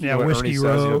seems like what Whiskey Ernie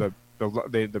Row. says,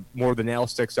 the more the nail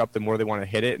sticks up, the more they want to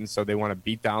hit it, and so they want to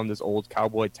beat down this old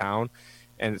cowboy town.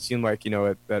 And it seemed like I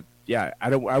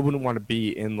wouldn't want to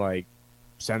be in like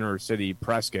center city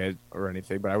Prescott or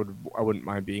anything, but I wouldn't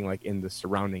mind being like in the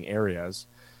surrounding areas.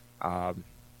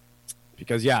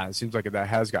 Because it seems like that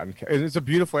has gotten. It's a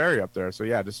beautiful area up there. So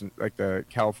just like the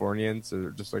Californians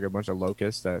are just like a bunch of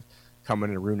locusts that come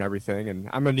in and ruin everything. And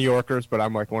I'm a New Yorker, but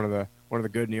I'm like one of the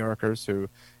good New Yorkers who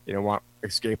want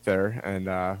escape there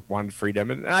and wanted freedom.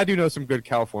 And I do know some good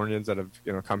Californians that have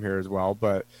come here as well.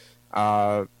 But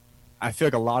I feel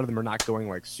like a lot of them are not going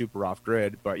like super off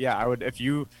grid. But I would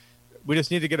we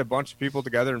just need to get a bunch of people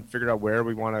together and figure out where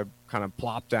we want to kind of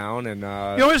plop down and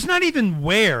it's not even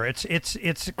where,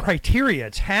 it's criteria,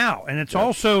 it's how, and it's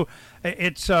also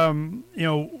it's the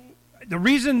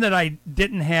reason that I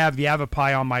didn't have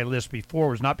Yavapai on my list before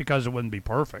was not because it wouldn't be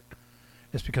perfect.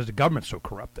 It's because the government's so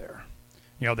corrupt there.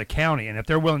 the county. And if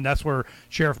they're willing, that's where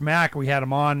Sheriff Mack, we had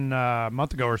him on a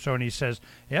month ago or so, and he says,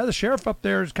 yeah, the sheriff up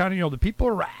there is kind of, the people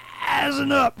are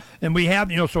rising up. And we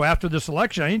have, so after this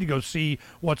election, I need to go see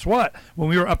what's what. When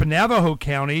we were up in Navajo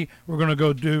County, we're going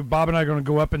to go Bob and I are going to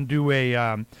go up and do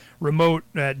a remote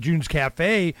at June's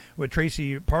Cafe with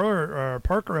Tracy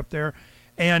Parker up there.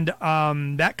 And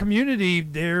that community,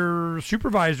 their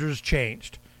supervisors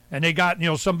changed. And they got,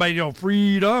 somebody,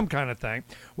 freedom kind of thing.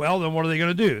 Well, then what are they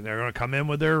going to do? They're going to come in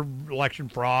with their election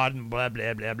fraud and blah,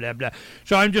 blah, blah, blah, blah.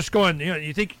 So I'm just going,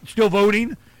 you think still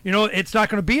voting? It's not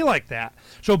going to be like that.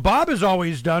 So Bob has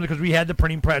always done, because we had the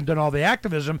printing press and done all the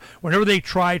activism, whenever they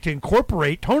try to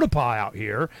incorporate Tonopah out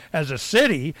here as a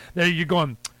city, that you're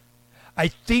going, I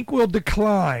think we'll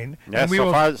decline. Yeah,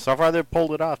 so far they've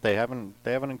pulled it off. They haven't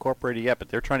incorporated yet, but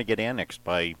they're trying to get annexed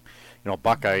by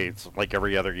Buckeye. It's like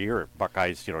every other year.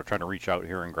 Buckeye's, trying to reach out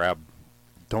here and grab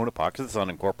Tonopah because it's an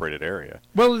unincorporated area.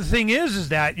 Well, the thing is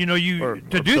that, to do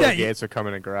Bill that. Gates will come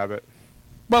in and grab it.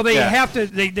 Well, they have to,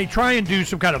 they try and do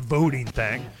some kind of voting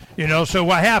thing, so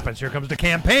what happens? Here comes the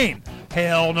campaign.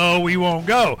 Hell no, we won't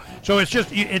go. So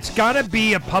it's got to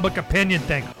be a public opinion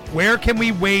thing. Where can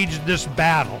we wage this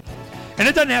battle? And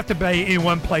it doesn't have to be in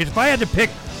one place. If I had to pick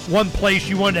one place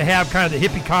you wanted to have kind of the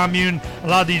hippie commune, a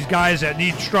lot of these guys that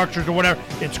need structures or whatever,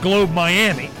 it's Globe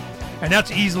Miami. And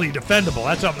that's easily defendable.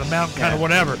 That's up in the mountain, kind of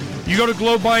whatever. You go to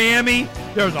Globe Miami,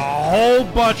 there's a whole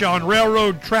bunch on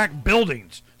railroad track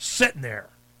buildings sitting there.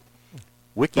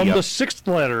 From the sixth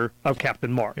letter of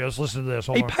Captain Mark. Yeah, let's listen to this.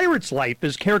 A pirate's life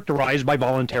is characterized by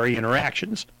voluntary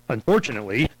interactions.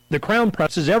 Unfortunately, the Crown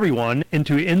presses everyone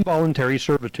into involuntary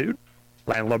servitude.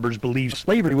 Landlubbers believe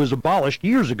slavery was abolished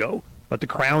years ago, but the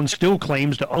Crown still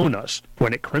claims to own us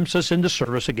when it crimps us into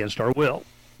service against our will.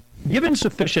 Given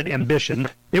sufficient ambition,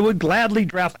 it would gladly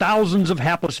draft thousands of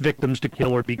hapless victims to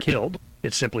kill or be killed.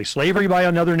 It's simply slavery by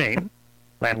another name.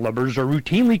 Landlubbers are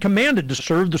routinely commanded to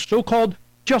serve the so-called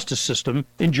justice system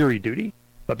in jury duty.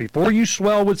 But before you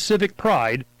swell with civic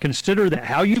pride, consider that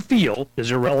how you feel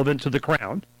is irrelevant to the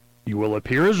Crown. You will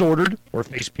appear as ordered or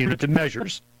face punitive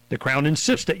measures. The Crown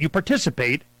insists that you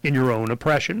participate in your own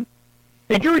oppression.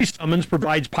 A jury summons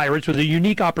provides pirates with a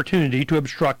unique opportunity to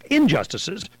obstruct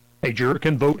injustices. A juror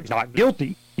can vote not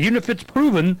guilty, even if it's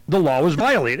proven the law was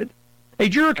violated. A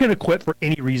juror can acquit for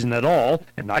any reason at all,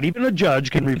 and not even a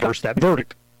judge can reverse that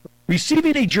verdict.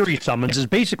 Receiving a jury summons is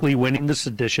basically winning the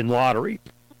sedition lottery.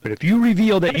 But if you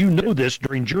reveal that you know this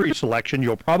during jury selection,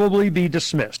 you'll probably be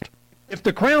dismissed. If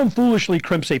the Crown foolishly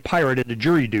crimps a pirate into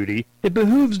jury duty, it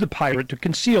behooves the pirate to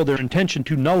conceal their intention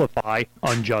to nullify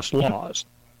unjust laws.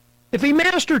 If a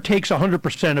master takes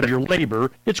 100% of your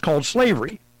labor, it's called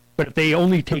slavery. But if they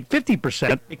only take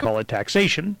 50%, they call it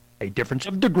taxation, a difference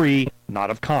of degree, not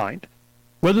of kind.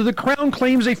 Whether the Crown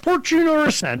claims a fortune or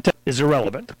a cent is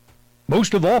irrelevant.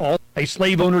 Most of all, a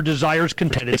slave owner desires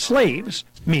contented slaves,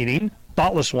 meaning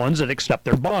thoughtless ones that accept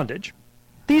their bondage.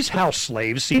 These house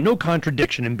slaves see no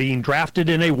contradiction in being drafted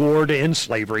in a war to end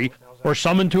slavery or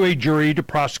summoned to a jury to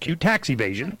prosecute tax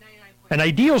evasion. An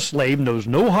ideal slave knows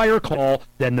no higher call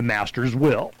than the master's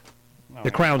will.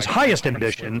 The Crown's highest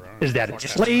ambition is that its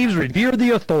slaves revere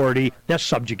the authority that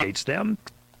subjugates them.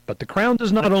 But the Crown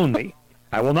does not own me.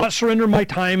 I will not surrender my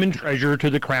time and treasure to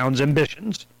the Crown's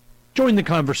ambitions. Join the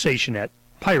conversation at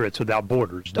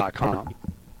pirateswithoutborders.com.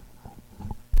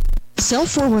 Cell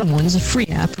 411 is a free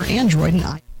app for Android and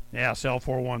iPhone. Yeah, Cell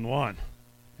 411.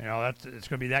 It's going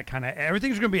to be that kind of.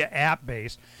 Everything's going to be app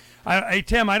based. Hey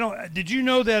Tim, did you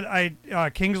know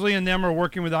that Kingsley and them are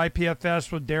working with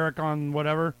IPFS with Derek on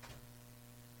whatever?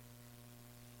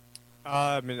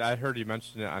 I heard you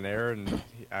mention it on air, and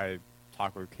I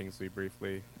talked with Kingsley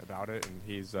briefly about it, and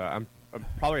he's. I'm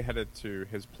probably headed to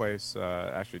his place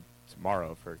actually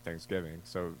tomorrow for Thanksgiving.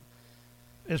 So,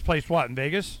 his place what, in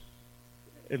Vegas?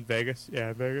 In Vegas, yeah,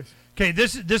 in Vegas. Okay,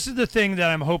 this is the thing that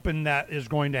I'm hoping that is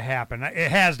going to happen. It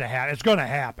has to happen. It's going to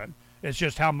happen. It's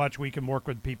just how much we can work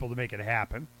with people to make it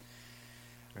happen.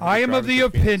 I am of the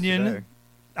opinion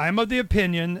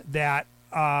that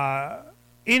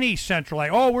any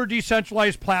centralized, we're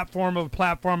decentralized platform of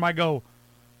platform. I go,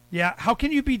 yeah, how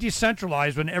can you be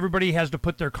decentralized when everybody has to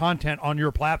put their content on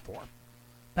your platform?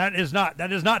 That is not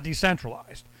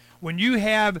decentralized. When you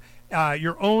have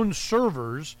your own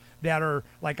servers that are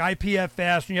like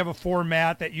IPFS, and you have a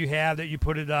format that you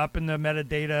put it up in the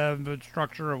metadata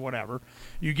structure or whatever,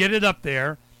 you get it up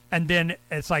there, and then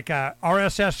it's like a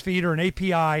RSS feed or an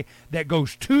API that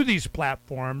goes to these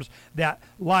platforms that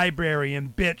Library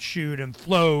and BitChute and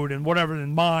Float and whatever,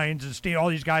 and Minds and Steam, all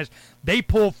these guys, they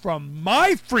pull from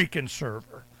my freaking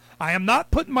server. I am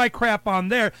not putting my crap on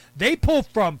there. They pull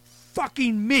from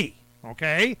fucking me,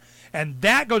 okay? And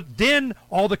that goes, then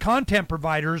all the content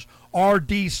providers are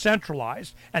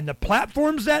decentralized. And the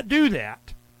platforms that do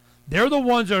that, they're the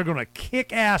ones that are going to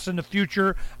kick ass in the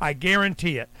future. I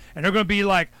guarantee it. And they're going to be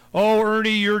like, oh,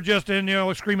 Ernie, you're just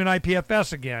screaming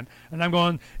IPFS again. And I'm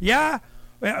going, yeah.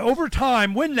 Over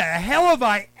time, when the hell have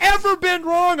I ever been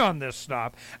wrong on this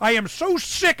stuff? I am so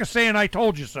sick of saying I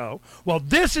told you so. Well,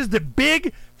 this is the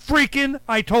big freaking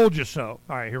I told you so.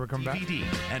 All right, here we come back. DVD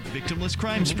at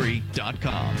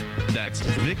victimlesscrimespree.com. That's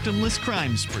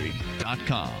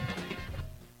victimlesscrimespree.com.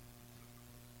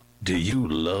 Do you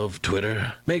love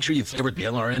Twitter? Make sure you favorite the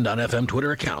LRN.FM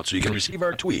Twitter account so you can receive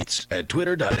our tweets at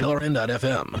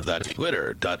twitter.lrn.fm. That's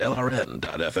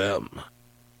twitter.lrn.fm.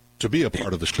 To be a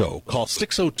part of the show, call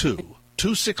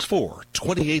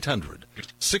 602-264-2800.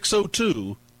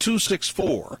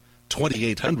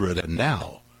 602-264-2800. And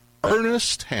now,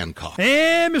 Ernest Hancock.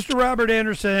 And Mr. Robert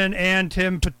Anderson and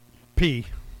Tim P.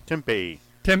 Tempe.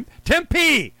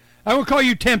 Tempe. I will call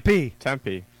you Tempe.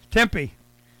 Tempe.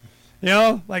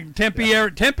 Like Tempe,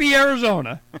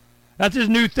 Arizona. That's his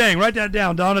new thing. Write that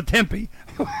down, Donna Tempe.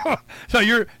 So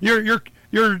your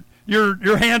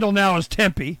handle now is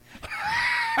Tempe.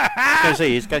 I was going to say,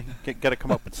 he's got to come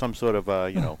up with some sort of,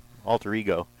 alter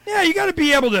ego. Yeah, you got to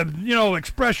be able to,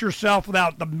 express yourself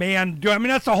without the man doing. I mean,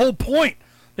 that's the whole point,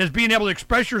 is being able to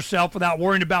express yourself without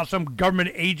worrying about some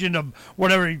government agent of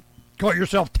whatever you call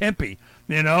yourself, Tempe.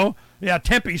 Yeah,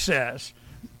 Tempe says.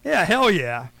 Yeah, hell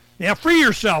yeah. Yeah, free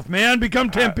yourself, man.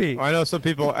 Become Tempe. I know some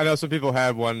people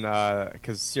had one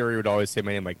because Siri would always say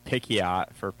my name like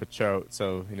Pikiat for Pachote.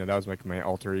 So that was my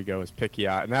alter ego was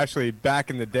Pikiat. And actually, back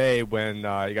in the day when you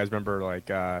guys remember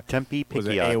Tempe Pikiat was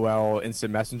it AOL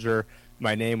Instant Messenger.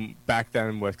 My name back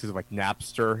then was because of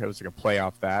Napster. It was like a play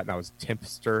off that, and I was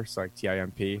Timpster, so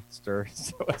Timp stir.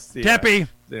 So it's the, Tempe.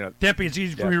 Tempe. It's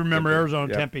easy for me to remember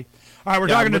Arizona. Tempe. All right, we're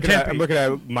talking to Tempe. I'm looking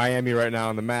at Miami right now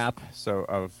on the map. So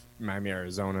of Miami,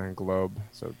 Arizona, and Globe.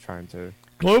 So trying to.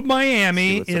 Globe,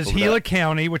 Miami is Gila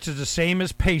County, which is the same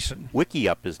as Payson.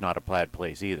 Wickiup is not a bad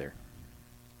place either.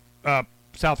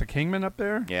 South of Kingman up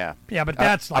there? Yeah. Yeah, but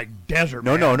that's desert.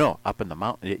 No. Up in the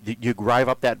mountain. You drive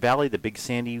up that valley, the Big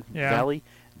Sandy Valley.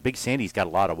 Big Sandy's got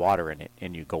a lot of water in it,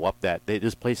 and you go up that.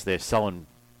 This place, they're selling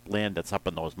land that's up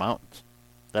in those mountains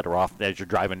that are off, as you're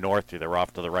driving north, they're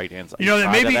off to the right-hand side.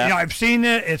 I've seen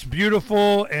it. It's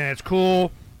beautiful, and it's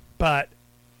cool, but...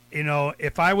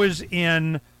 if I was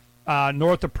in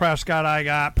north of Prescott, I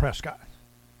got Prescott.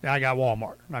 I got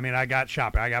Walmart. I mean, I got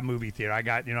shopping. I got movie theater. I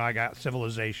got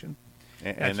civilization.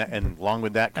 And along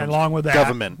with that comes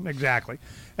government. Exactly.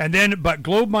 And then, but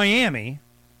Globe, Miami,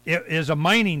 it is a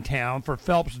mining town for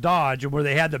Phelps Dodge, where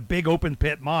they had the big open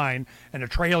pit mine and the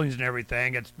trailings and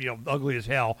everything. It's ugly as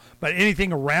hell, but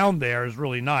anything around there is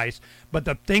really nice. But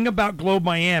the thing about Globe,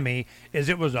 Miami, is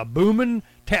it was a booming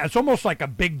town. It's almost like a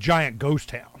big giant ghost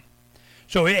town.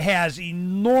 So it has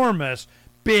enormous,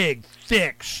 big,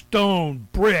 thick stone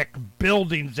brick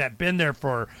buildings that been there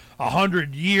for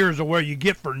 100 years, or where you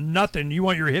get for nothing. You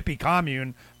want your hippie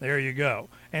commune, there you go.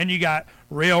 And you got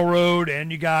railroad,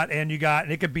 and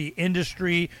it could be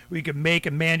industry. We could make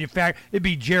and manufacture. It'd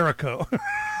be Jericho.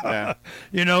 Yeah.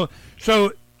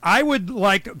 So I would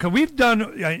like, because we've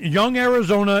done, Young,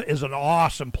 Arizona is an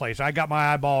awesome place. I got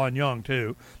my eyeball on Young,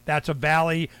 too. That's a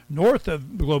valley north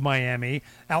of Globe, Miami,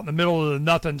 out in the middle of the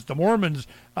nothings the Mormons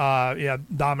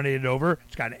dominated over.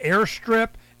 It's got an airstrip.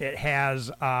 It has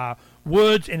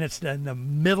woods, and it's in the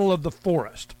middle of the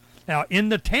forest. Now, in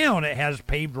the town, it has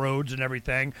paved roads and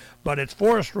everything, but it's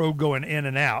forest road going in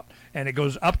and out. And it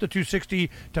goes up the 260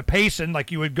 to Payson,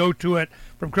 like you would go to it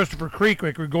from Christopher Creek,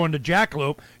 like you're going to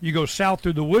Jackalope. You go south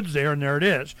through the woods there, and there it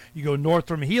is. You go north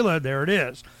from Gila, there it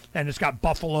is. And it's got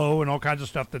buffalo and all kinds of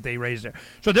stuff that they raise there.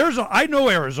 So I know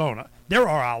Arizona. There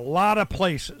are a lot of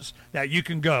places that you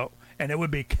can go, and it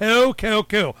would be cool.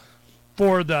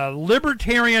 For the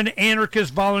libertarian,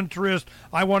 anarchist, voluntarist,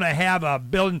 I want to have a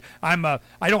building. I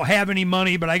don't have any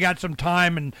money, but I got some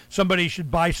time, and somebody should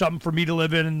buy something for me to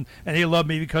live in, and they love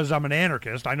me because I'm an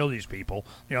anarchist. I know these people.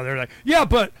 They're like, yeah,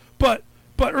 but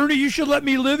Ernie, you should let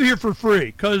me live here for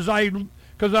free because I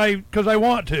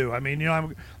want to. I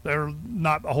mean, they're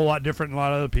not a whole lot different than a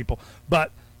lot of other people.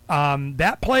 But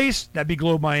that place, that'd be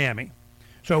Globe, Miami.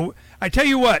 So I tell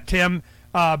you what, Tim.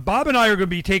 Bob and I are going to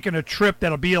be taking a trip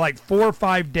that'll be like 4 or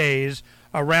 5 days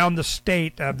around the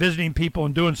state, visiting people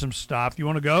and doing some stuff. You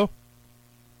want to go?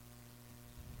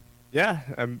 Yeah,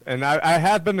 and I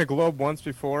have been to Globe once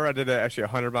before. I did actually a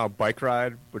 100-mile bike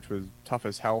ride, which was tough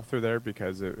as hell through there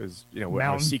because it was, when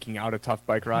I was seeking out a tough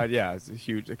bike ride. Yeah, it's a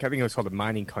huge. I think it was called a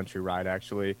mining country ride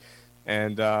actually,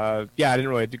 and I didn't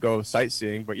really go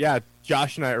sightseeing, but yeah,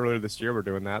 Josh and I earlier this year were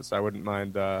doing that, so I wouldn't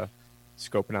mind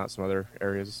scoping out some other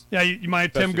areas. Yeah, you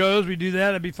mind if Tim goes? We do that.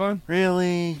 That'd be fun.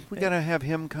 Really? We got to have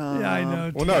him come. Yeah, I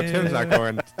know. Well, no, Tim's not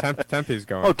going. Tempe's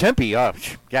going. Oh, Tempe. Yeah,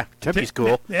 Tempe's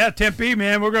cool. Yeah, Tempe,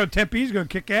 man. Tempe's going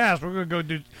to kick ass. We're going to go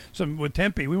do some with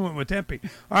Tempe. We went with Tempe.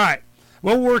 All right.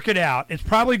 We'll work it out. It's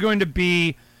probably going to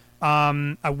be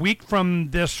a week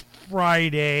from this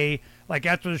Friday, like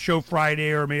after the show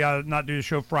Friday, or maybe I'll not do the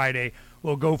show Friday.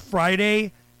 We'll go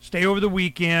Friday, stay over the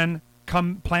weekend,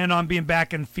 plan on being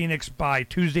back in Phoenix by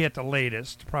Tuesday at the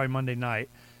latest, probably Monday night.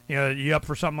 You up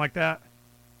for something like that?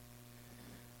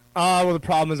 Well, the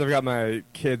problem is I've got my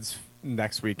kids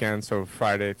next weekend, so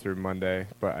Friday through Monday,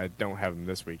 but I don't have them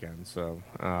this weekend. So,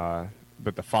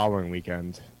 but the following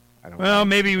weekend, I don't. Well,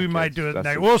 maybe we might do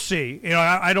it. We'll see.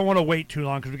 I don't want to wait too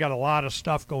long because we got a lot of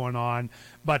stuff going on.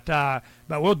 But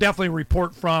we'll definitely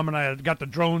report from, and I got the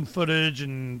drone footage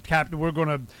and we're going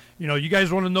to, you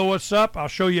guys want to know what's up? I'll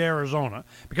show you Arizona,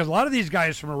 because a lot of these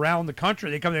guys from around the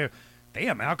country, they come there.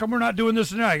 Damn, how come we're not doing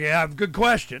this and that? Yeah, good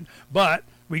question. But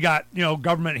we got,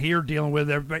 government here dealing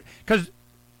with everybody, because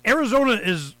Arizona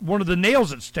is one of the nails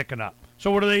that's sticking up.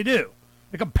 So what do?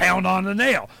 They can pound on the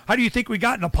nail. How do you think we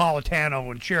got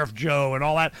Napolitano and Sheriff Joe and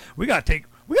all that? We got to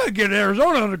get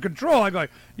Arizona under control. I go,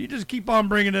 you just keep on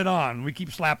bringing it on. We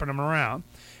keep slapping them around,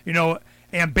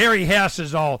 And Barry Hess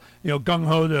is all, gung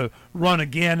ho to run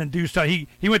again and do stuff. He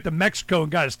went to Mexico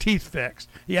and got his teeth fixed.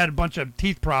 He had a bunch of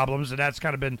teeth problems, and that's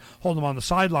kind of been holding him on the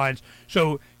sidelines.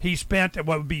 So he spent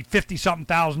what would be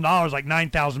 $50,000, like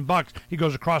 $9,000. He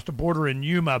goes across the border in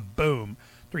Yuma. Boom,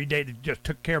 3 days. Just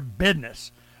took care of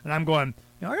business. And I'm going,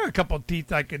 I got a couple of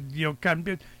teeth I could,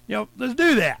 let's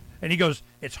do that. And he goes,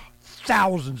 it's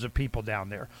thousands of people down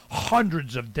there,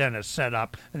 hundreds of dentists set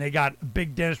up, and they got a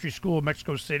big dentistry school in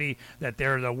Mexico City that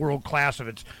they're the world class of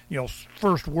its,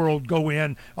 first world go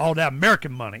in, all that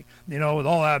American money, with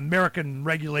all that American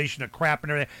regulation of crap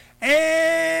and everything. And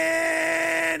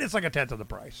it's like a tenth of the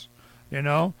price,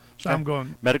 So I'm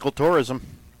going. Medical tourism.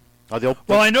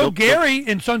 Well, I know Gary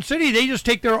in Sun City, they just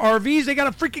take their RVs. They got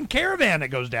a freaking caravan that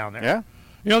goes down there. Yeah.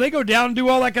 They go down and do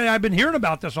all that. I've been hearing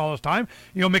about this all this time.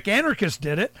 McAnarchist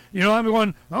did it. I'm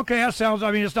going, okay, that sounds,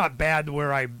 it's not bad to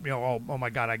where I, oh my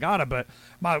God, I got it. But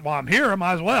while I'm here, I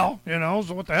might as well,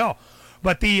 so what the hell.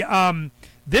 But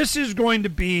this is going to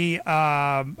be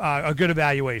a good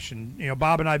evaluation.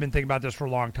 Bob and I have been thinking about this for a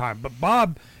long time. But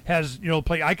Bob has,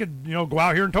 I could, go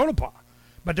out here in Tonopah.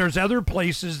 But there's other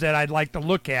places that I'd like to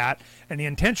look at, and the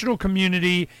intentional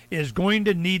community is going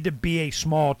to need to be a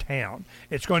small town.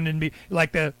 It's going to be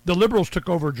like the liberals took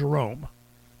over Jerome.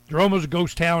 Jerome was a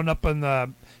ghost town up on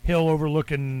the hill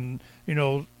overlooking,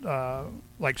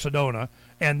 like Sedona,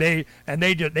 and they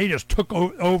just took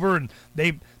over, and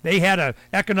they had a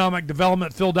economic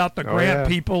development, filled out the grant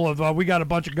people of we got a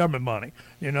bunch of government money.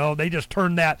 They just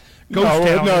turned that ghost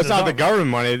town. No, it's not the government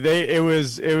money. It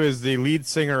was the lead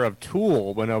singer of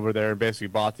Tool went over there and basically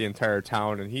bought the entire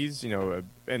town, and he's and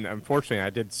unfortunately I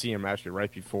did see him actually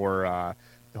right before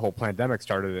the whole pandemic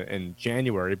started in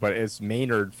January, but it's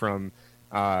Maynard from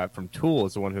Tool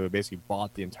is the one who basically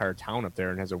bought the entire town up there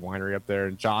and has a winery up there.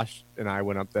 And Josh and I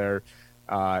went up there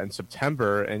in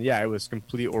September, and it was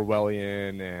complete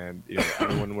Orwellian, and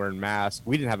everyone wearing masks.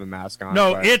 We didn't have a mask on.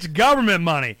 No, it's government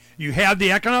money. You have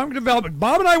the economic development.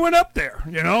 Bob and I went up there,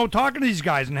 talking to these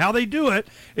guys, and how they do it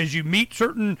is you meet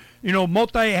certain,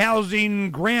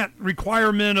 multi-housing grant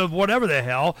requirement of whatever the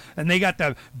hell, and they got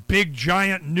the big,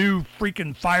 giant, new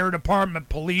freaking fire department,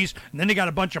 police, and then they got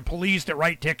a bunch of police that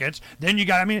write tickets. Then you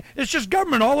got, it's just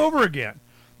government all over again.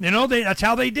 That's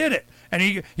how they did it.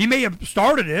 And he may have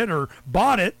started it or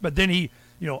bought it, but then he,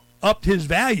 upped his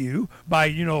value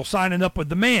by, signing up with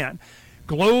the man.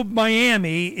 Globe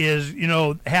Miami is,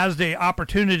 has the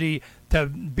opportunity to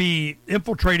be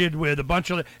infiltrated with a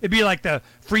bunch of, it'd be like the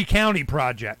Free County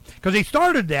Project. Because they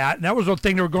started that, and that was the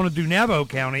thing they were going to do, Navajo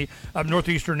County of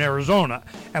northeastern Arizona.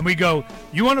 And we go,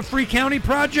 you want a Free County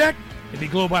Project? It'd be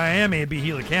Globe Miami, it'd be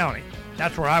Gila County.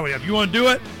 That's where I would, if you want to do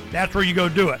it, that's where you go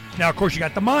do it. Now, of course, you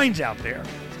got the mines out there.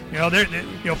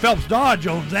 Phelps Dodge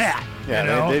owns that.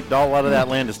 Yeah, a lot of that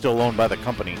land is still owned by the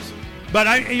companies. But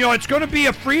it's going to be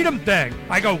a freedom thing.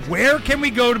 I go, where can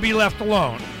we go to be left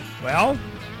alone? Well,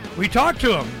 we talked to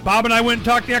them. Bob and I went and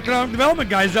talked to the economic development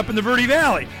guys up in the Verde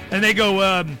Valley, and they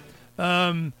go,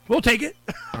 we'll take it.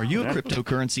 Are you a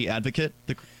cryptocurrency advocate?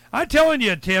 I'm telling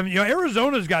you, Tim,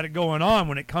 Arizona's got it going on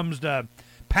when it comes to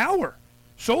power,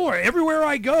 solar. Everywhere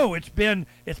I go, it's been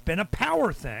a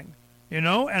power thing, and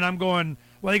I'm going.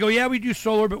 Well, they go, yeah, we do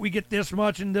solar, but we get this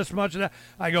much and this much and that.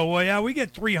 I go, well, yeah, we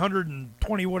get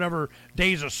 320 whatever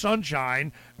days of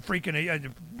sunshine.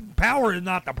 Freaking power is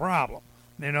not the problem,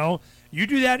 You know, you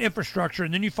do that infrastructure,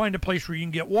 and then you find a place where you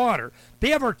can get water. They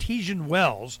have artesian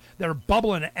wells that are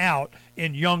bubbling out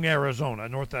in Young, Arizona,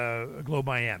 north of Globe,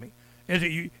 Miami.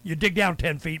 You dig down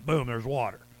 10 feet, boom, there's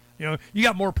water. You know, you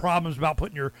got more problems about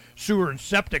putting your sewer and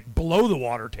septic below the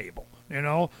water table. You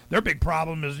know, their big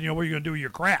problem is, you know, what are you going to do with your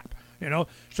crap? You know,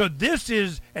 so this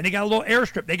is, and they got a little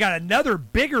airstrip. They got another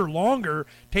bigger, longer,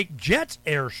 take Jets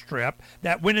airstrip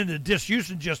that went into disuse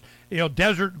and just, you know,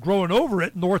 desert growing over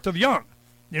it north of Young.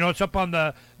 You know, it's up on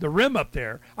the rim up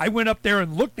there. I went up there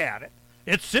and looked at it.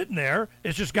 It's sitting there.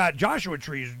 It's just got Joshua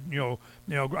trees, I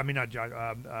mean, not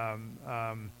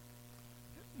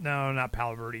no, not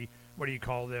Palo Verde. What do you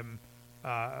call them?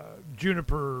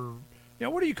 Juniper. You know,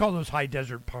 what do you call those high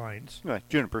desert pines?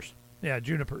 Junipers. Yeah,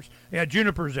 junipers. Yeah,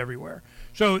 junipers everywhere.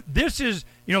 So this is,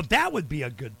 you know, that would be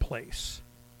a good place.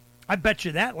 I bet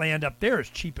you that land up there is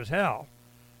cheap as hell.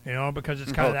 You know, because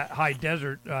it's kind of that high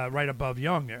desert right above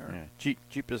Young there. Yeah,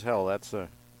 cheap as hell.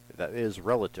 That is a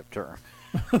relative term.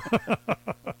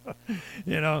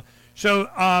 You know,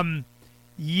 so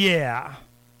yeah,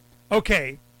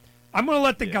 okay. I'm gonna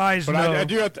let the guys know. I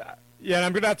do have to. Yeah, and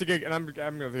I'm gonna have to get. And I'm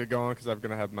gonna get going because I'm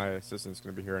gonna have my assistant's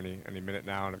gonna be here any minute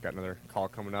now, and I've got another call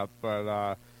coming up.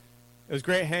 But it was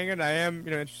great hanging. I am,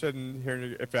 interested in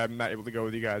hearing if I'm not able to go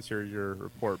with you guys, hear your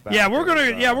report back. Yeah, we're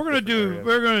gonna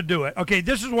do it. Okay,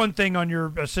 this is one thing on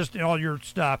your assistant, all your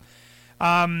stuff.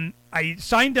 I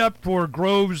signed up for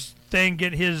Grove's thing,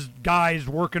 get his guys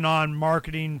working on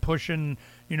marketing, pushing,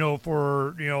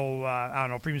 for, I don't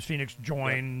know, Freeman's Phoenix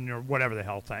join or whatever the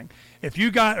hell thing. If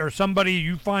you got, or somebody,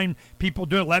 you find people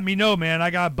do it, let me know, man.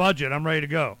 I got a budget. I'm ready to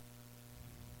go.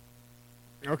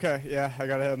 Okay, yeah, I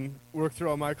gotta have them work through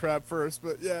all my crap first,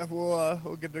 but yeah,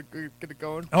 we'll get it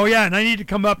going. Oh yeah, and I need to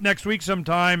come up next week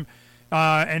sometime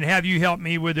and have you help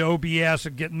me with the OBS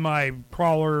and getting my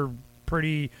crawler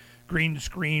pretty green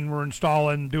screen we're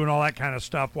installing, doing all that kind of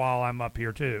stuff while I'm up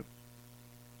here too.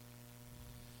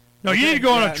 No, you need to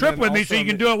go on a trip with me so you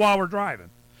can do it while we're driving.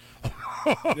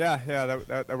 yeah,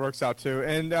 that works out too.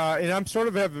 And I'm sort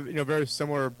of have very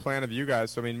similar plan of you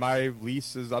guys. So I mean, my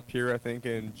lease is up here I think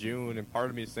in June, and part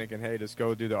of me is thinking, hey, just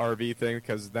go do the RV thing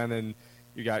because then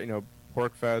you got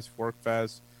Pork Fest, Fork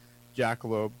Fest,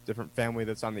 Jackalope, different family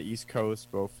that's on the East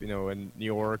Coast, both in New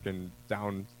York and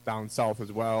down south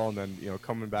as well, and then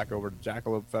coming back over to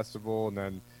Jackalope Festival, and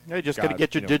then you just got to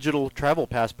get your digital travel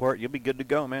passport. You'll be good to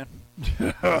go, man.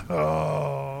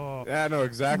 Yeah, no,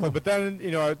 exactly. But then,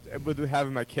 with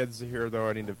having my kids here, though,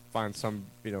 I need to find some,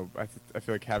 I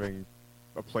feel like having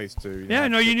a place to. Yeah,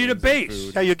 no, you need a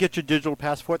base. Yeah, you'll get your digital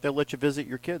passport. They'll let you visit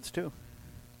your kids too.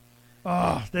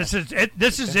 Oh, this is it.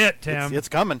 This is it, Tim. It's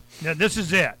coming. Yeah, this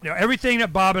is it. Everything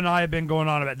that Bob and I have been going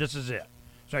on about, this is it.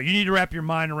 So you need to wrap your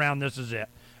mind around this is it.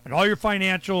 And all your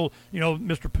financial,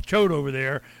 Mr. Pachot over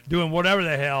there doing whatever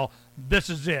the hell, this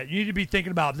is it. You need to be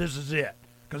thinking about this is it,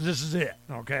 because this is it,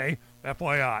 okay?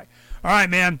 FYI. All right,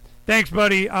 man. Thanks,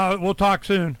 buddy. We'll talk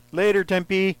soon. Later,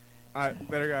 Tempe. All right,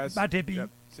 later, guys. Bye, Tempe. Yep.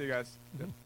 See you guys. Yep.